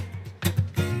go.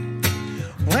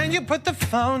 When you put the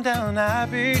phone down, I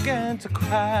began to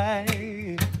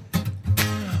cry.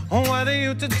 What are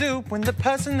you to do when the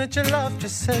person that you love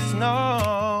just says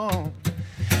no?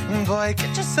 Boy,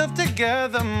 get yourself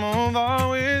together, move on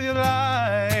with your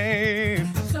life.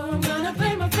 So I'm gonna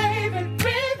play my favorite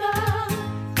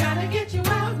rhythm. Gotta get you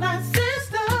out my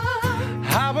system.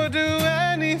 I would do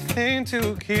anything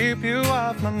to keep you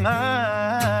off my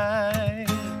mind.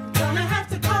 Gonna have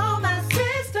to call my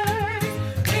sisters,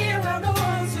 be around the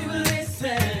ones who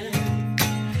listen.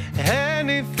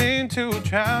 Anything to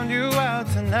drown you out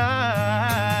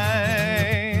tonight.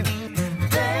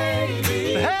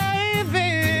 Baby,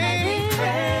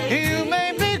 you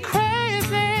make me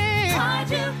crazy. why'd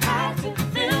you have to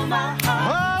fill my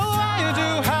heart? Oh, why you do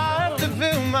have to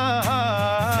fill my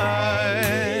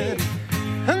heart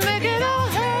and make it all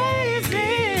hazy?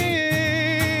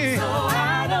 So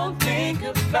I don't think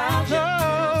about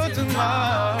you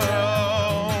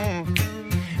tomorrow.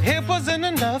 It wasn't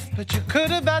enough, but you could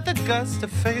have had the guts to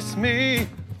face me.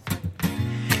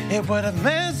 It would have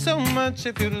meant so much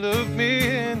if you looked me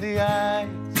in the eyes.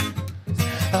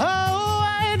 Oh,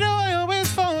 why do I always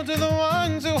fall to the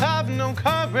ones who have no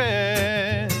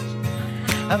courage?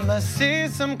 I must see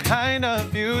some kind of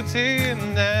beauty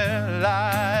in their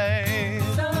lives.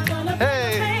 So I'm gonna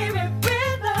play my favorite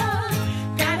rhythm.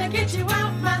 Gotta get you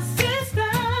out my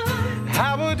system.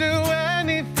 I will do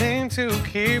anything to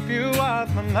keep you off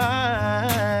my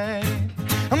mind.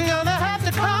 I'm gonna have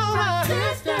to call my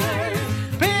sisters,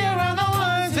 be around the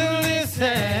ones who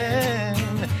listen.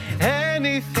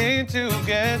 Anything to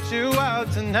get you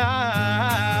out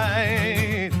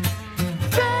tonight.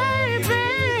 Baby,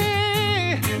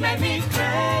 you make me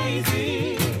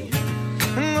crazy.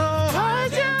 No,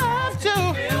 why'd you have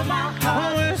to fill my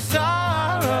heart with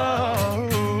sorrow?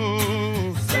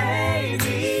 Save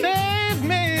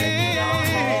me,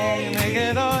 make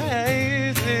it all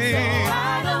hazy. so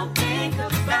I don't think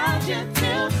about you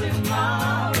till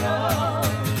tomorrow.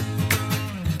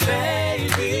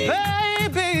 Baby,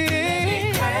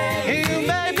 you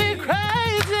make me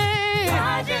crazy.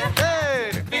 why'd you have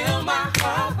to fill my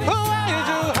heart with Why did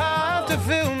you have to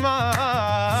fill my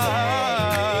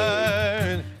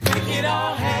heart? make it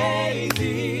all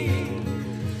hazy?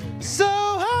 So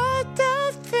I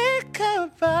don't think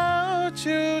about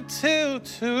you till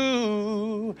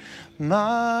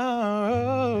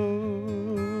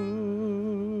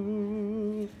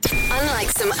tomorrow. Unlike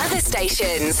some other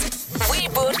stations, we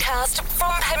broadcast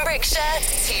from Pembrokeshire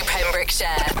to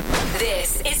Pembrokeshire.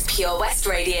 This is Pure West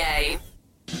Radio.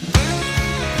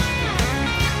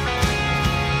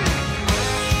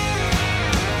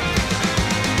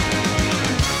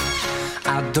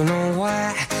 I don't know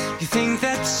why you think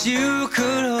that you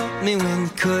could help me when you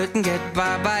couldn't get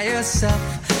by yourself.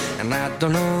 And I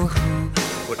don't know who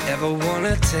would ever want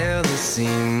to tell the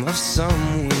seam of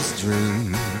someone's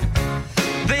dream.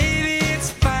 Baby,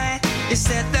 it's fine. You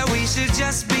said that we should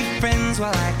just be friends.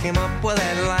 Well, I came up with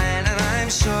that line, and I'm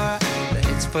sure that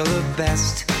it's for the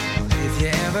best. If you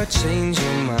ever change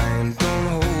your mind, don't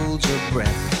hold your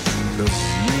breath. Look,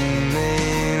 you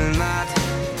may not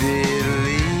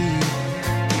believe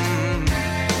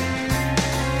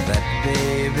that,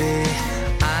 baby,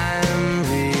 I'm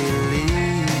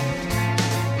relieved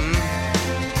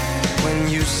when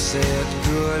you said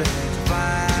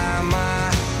goodbye.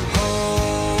 My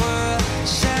whole world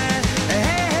shined.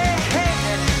 Hey, hey, hey,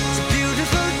 it's a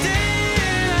beautiful day,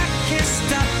 and I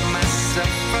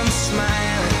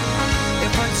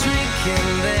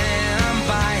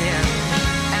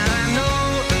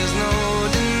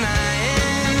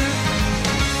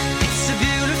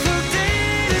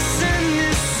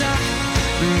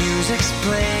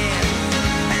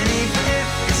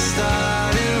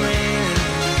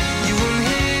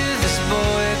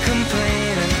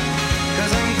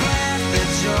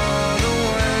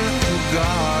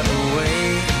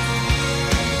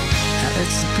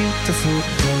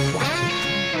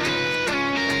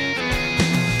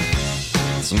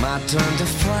turn to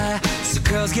fly. So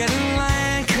girls get in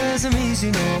line, cause I'm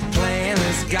easy, no playing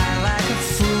this guy like a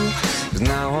fool. But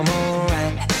now I'm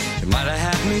alright. You might have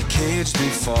had me caged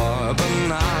before, but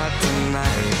not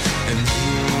tonight. And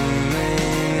you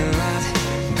may not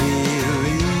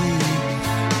believe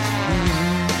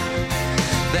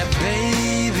that,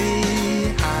 baby,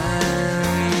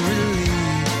 I'm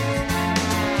relieved.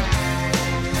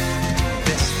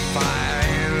 This fire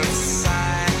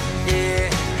inside,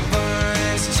 it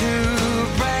burns too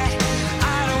bright.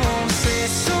 I don't wanna stay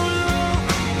so long,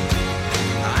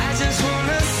 I just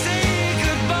wanna say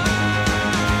goodbye.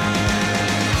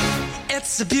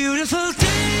 It's a beautiful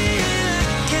day,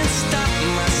 I can't stop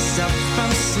myself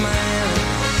from smiling.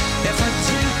 If I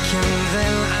drink and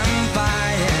then I'm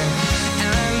buying,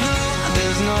 and I know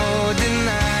there's no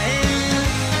denying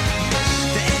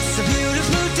that it's a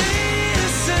beautiful day. The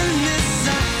sun is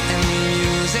out and the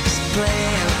music's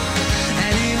playing,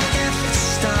 and even if it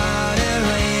started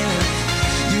raining,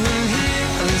 you won't hear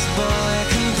this boy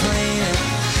complaining,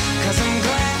 cause I'm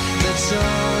glad that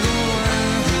you're the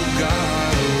one who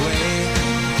got away.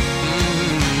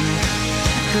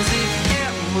 Cause if you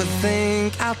ever think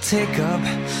I'll take up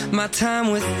my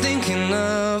time with thinking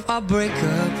of our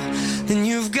breakup, then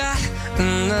you've got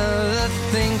another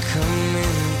thing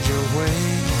coming your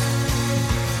way.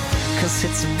 Cause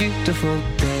it's a beautiful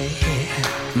day.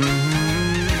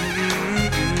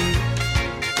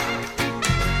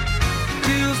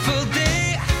 Beautiful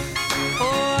day.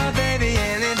 Oh baby,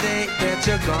 any day that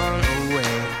you're gone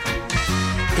away,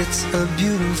 it's a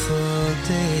beautiful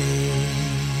day.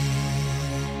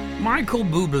 Michael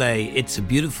Bublé, It's a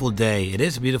Beautiful Day. It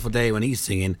is a beautiful day when he's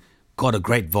singing. Got a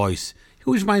great voice. He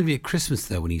always reminds me of Christmas,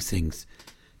 though, when he sings.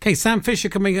 Okay, Sam Fisher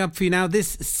coming up for you now.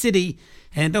 This City.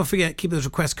 And don't forget, keep those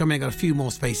requests coming. I've got a few more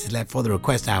spaces left for the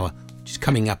request hour, which is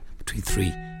coming up between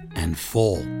 3 and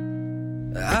 4.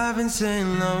 I've been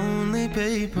seeing lonely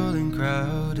people in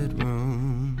crowded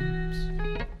rooms,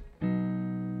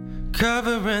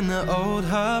 covering the old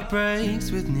heartbreaks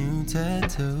with new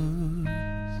tattoos.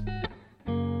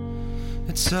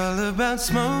 It's all about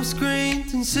smoke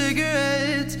screens and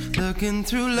cigarettes, looking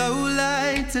through low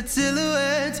lights at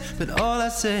silhouettes. But all I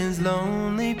see is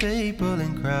lonely people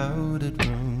in crowded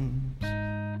rooms.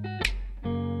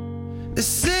 The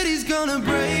city's gonna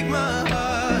break my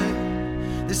heart.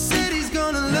 The city's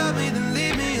gonna love me, then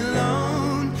leave me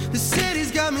alone. The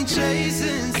city's got me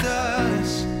chasing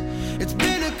stars. It's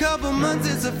been a couple months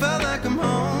since I felt like I'm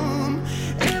home.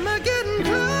 Am I getting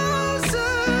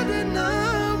closer to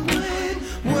knowing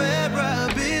where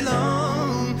I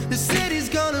belong? The city's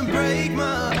gonna break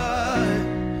my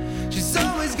heart. She's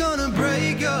always gonna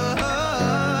break your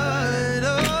heart.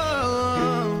 Oh.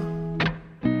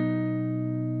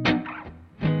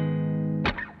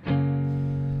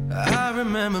 I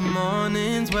remember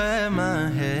mornings where my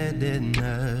head didn't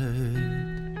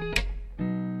hurt,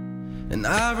 and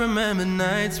I remember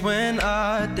nights when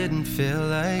I didn't feel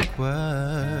like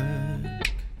work.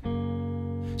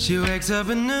 She wakes up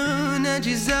at noon and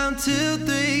she's out till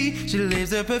 3. She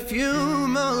leaves her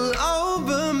perfume all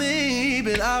over me.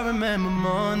 But I remember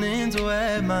mornings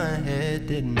where my head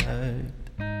didn't hurt.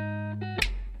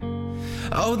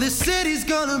 Oh, the city's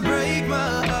gonna break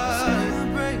my heart.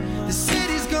 The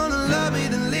city's gonna love me,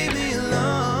 then leave me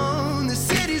alone. The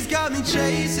city's got me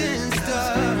chasing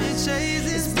stars.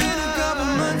 It's been a couple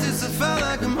months since I felt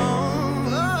like I'm home.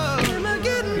 Oh, am I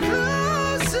getting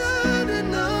closer to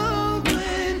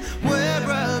knowing where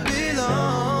I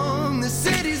belong? The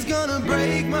city's gonna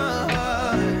break my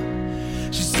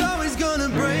heart. She's always gonna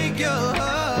break your heart.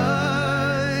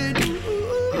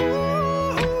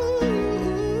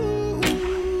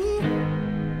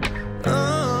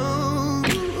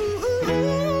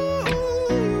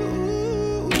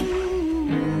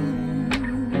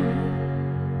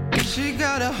 She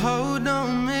got a hold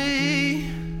on me.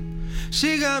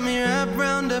 She got me wrapped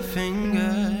round her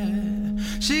finger.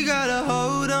 She got a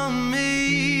hold on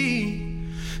me.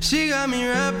 She got me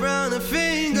wrapped round her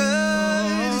finger.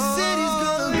 The city's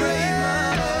gonna break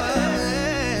my heart.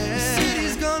 The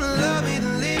city's gonna love me,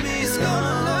 then leave me. It's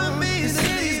gonna love me. The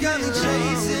city's got me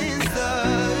chasing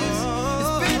stars.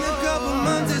 It's been a couple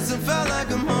months since I felt like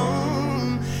I'm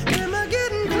home. Am I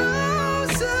getting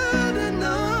closer to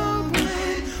knowing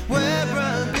where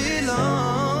I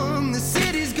belong? The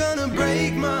city's gonna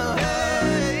break my heart.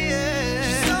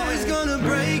 She's always gonna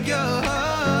break your heart.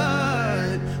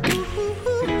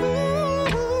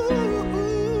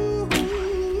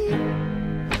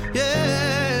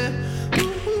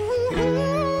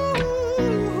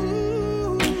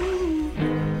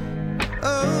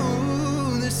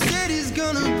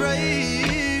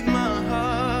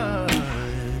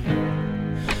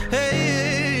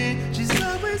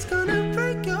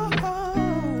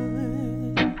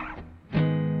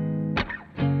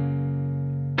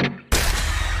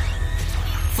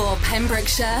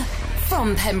 Pembrokeshire,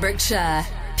 from Pembrokeshire,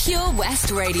 Pure West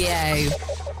Radio.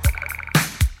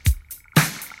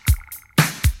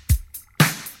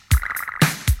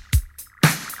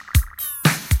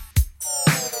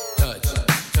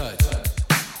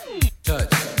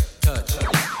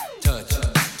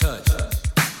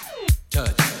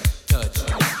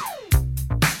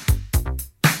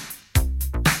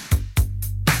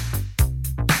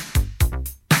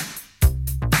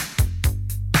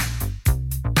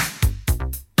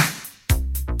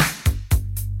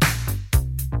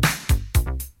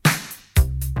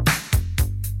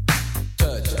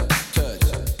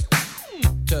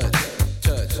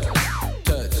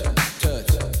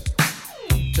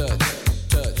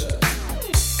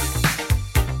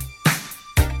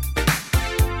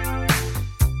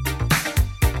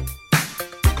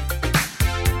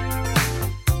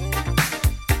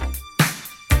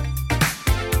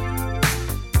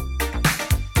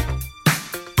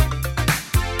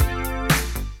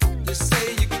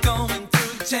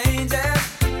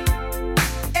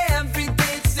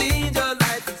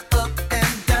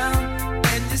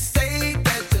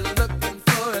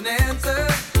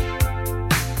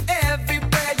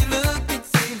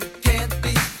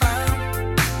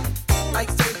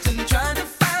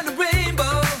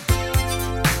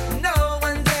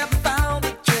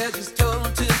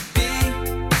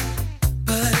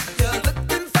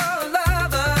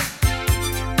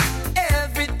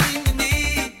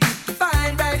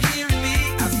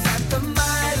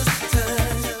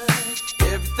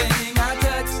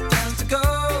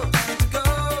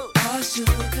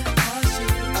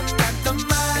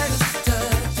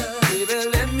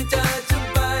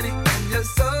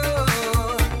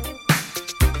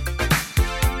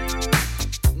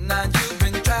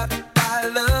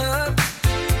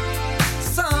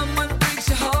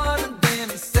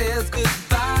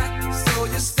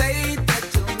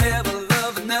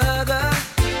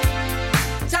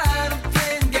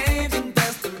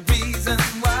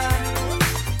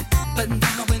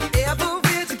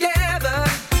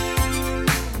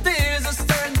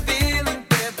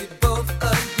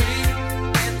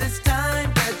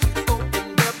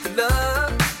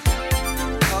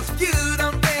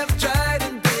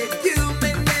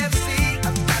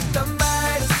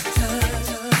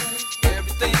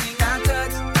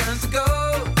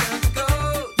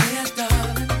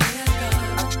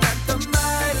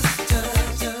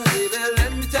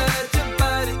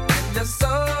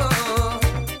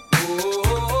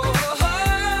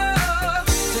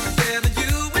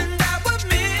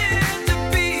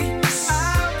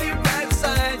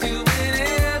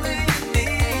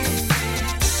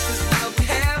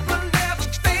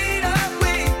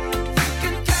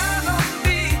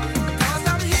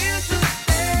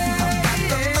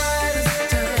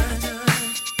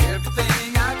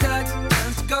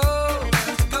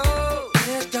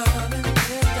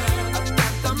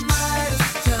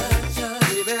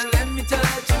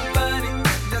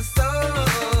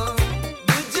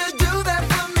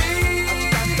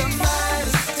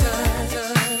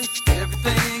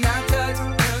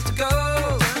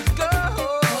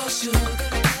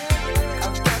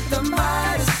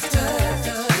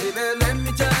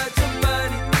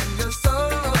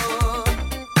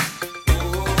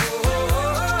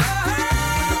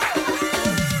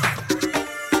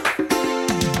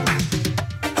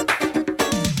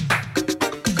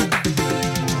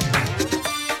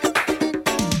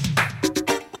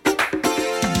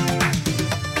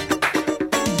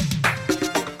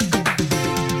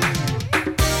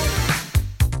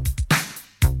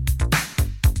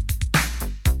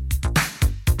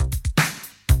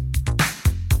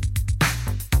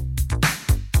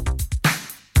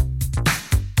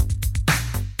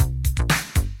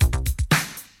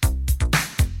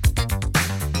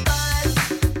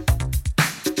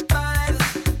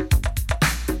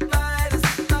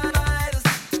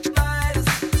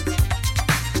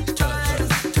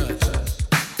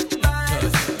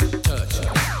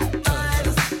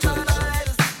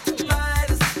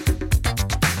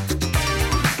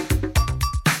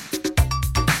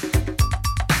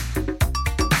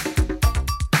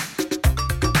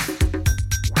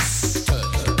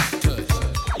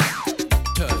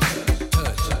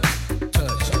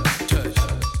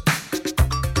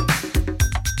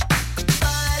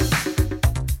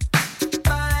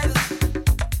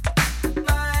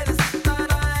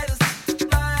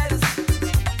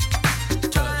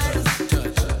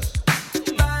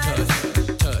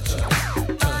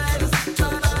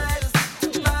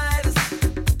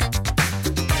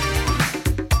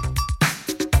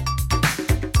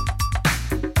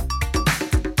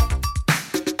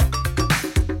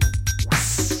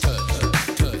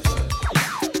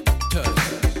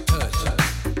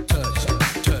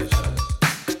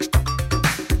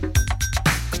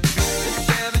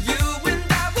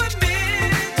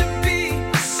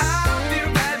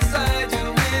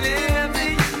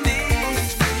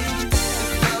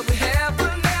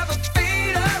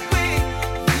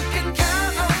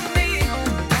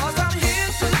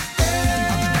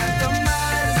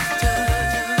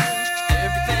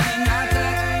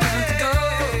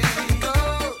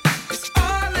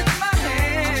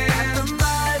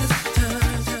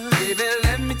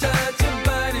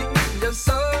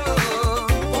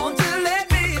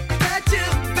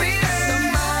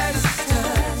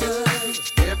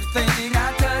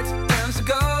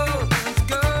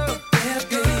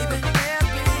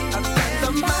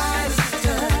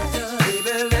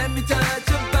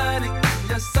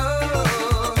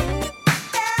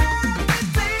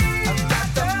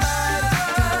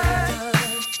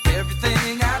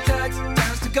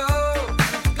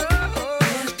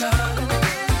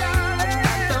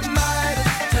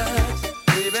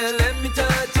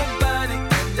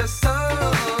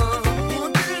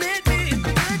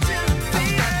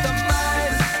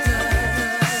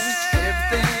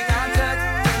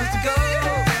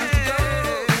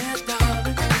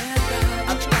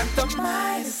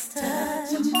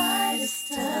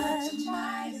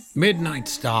 Midnight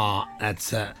Star. That's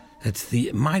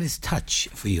the Midas Touch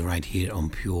for you right here on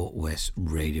Pure West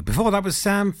Radio. Before that was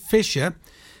Sam Fisher.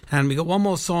 And we got one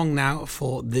more song now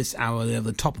for this hour. They're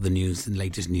the top of the news, the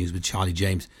latest news with Charlie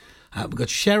James. We've got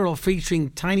Cheryl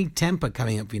featuring Tiny Temper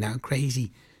coming up for you now.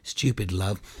 Crazy, Stupid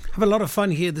Love. Have a lot of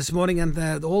fun here this morning, and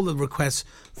all the requests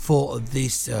for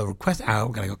this request hour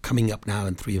coming up now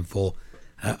in 3 and 4.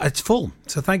 It's full.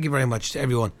 So thank you very much to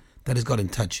everyone that has got in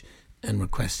touch and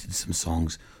requested some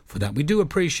songs for that. We do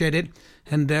appreciate it,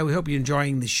 and we hope you're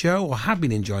enjoying the show, or have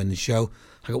been enjoying the show.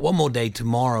 I got one more day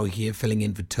tomorrow here filling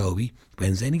in for Toby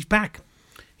Wednesday, and he's back.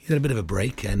 He's had a bit of a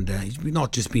break, and he's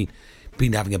not just been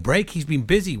having a break. He's been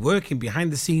busy working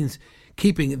behind the scenes,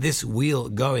 keeping this wheel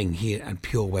going here at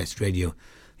Pure West Radio.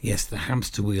 Yes, the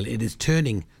hamster wheel. It is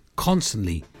turning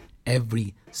constantly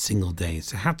every single day.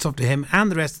 So hats off to him and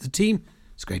the rest of the team.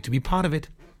 It's great to be part of it.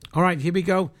 All right, here we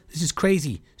go. This is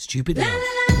Crazy, Stupid Love.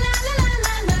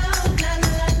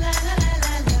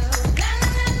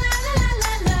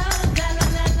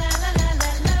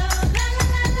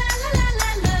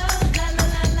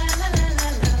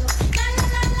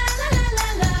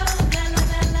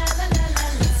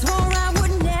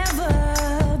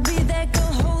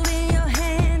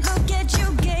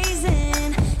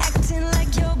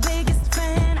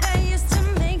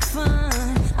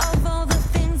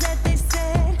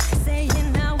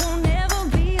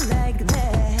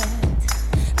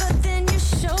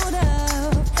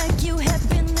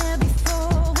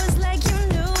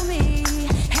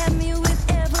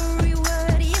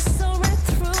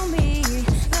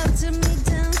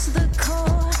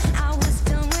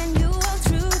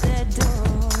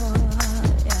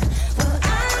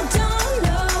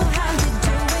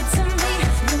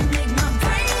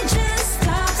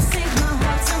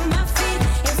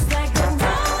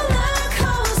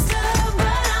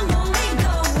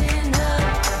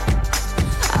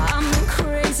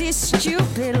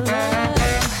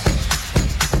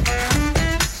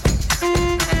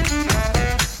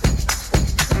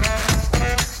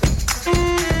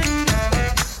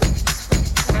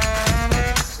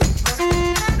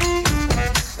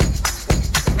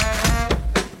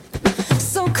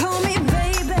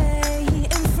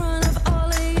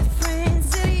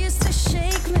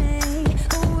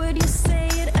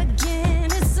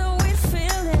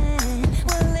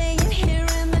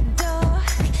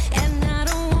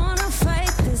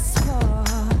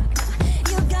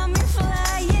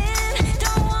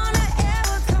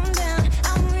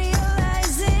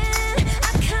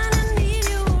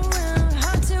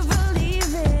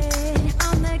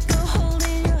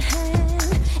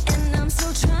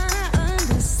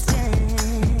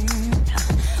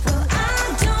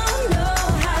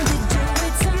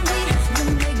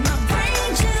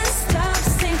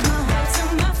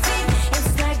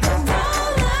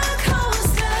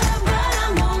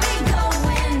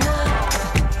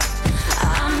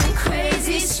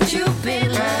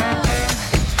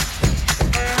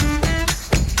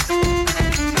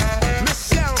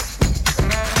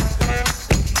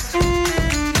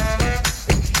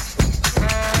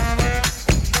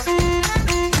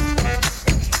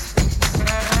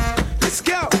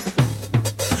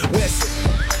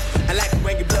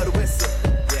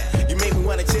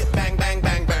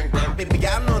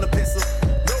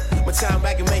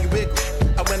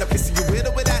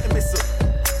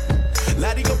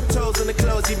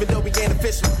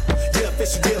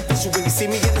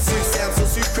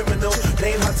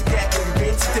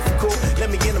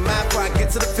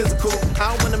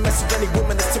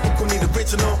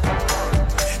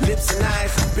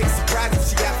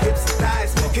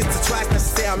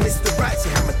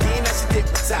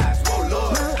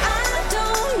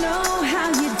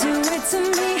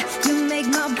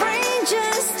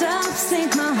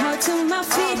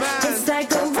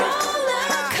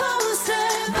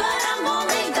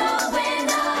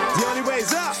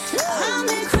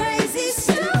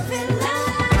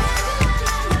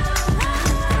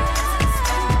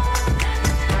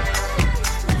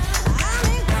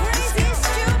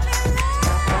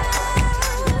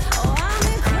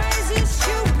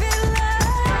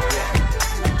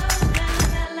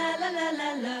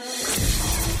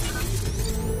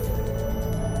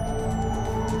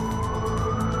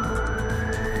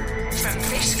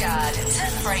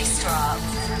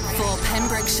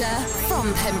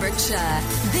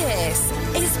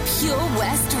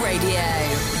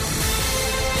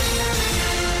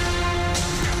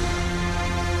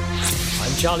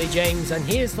 Charlie James, and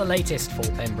here's the latest for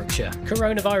Pembrokeshire.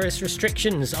 Coronavirus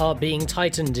restrictions are being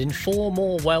tightened in 4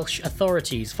 more Welsh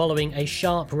authorities following a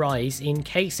sharp rise in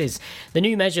cases. The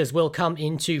new measures will come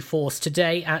into force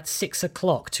today at 6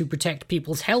 o'clock to protect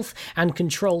people's health and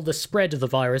control the spread of the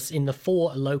virus in the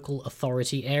 4 local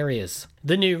authority areas.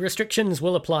 The new restrictions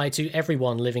will apply to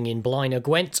everyone living in Blaenau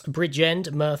Gwent,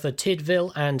 Bridgend, Merthyr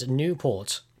Tydfil and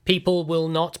Newport. People will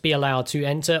not be allowed to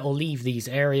enter or leave these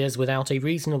areas without a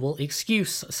reasonable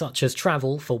excuse, such as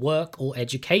travel for work or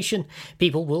education.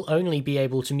 People will only be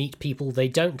able to meet people they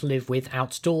don't live with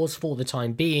outdoors for the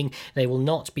time being. They will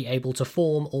not be able to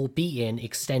form or be in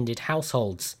extended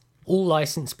households. All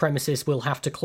licensed premises will have to close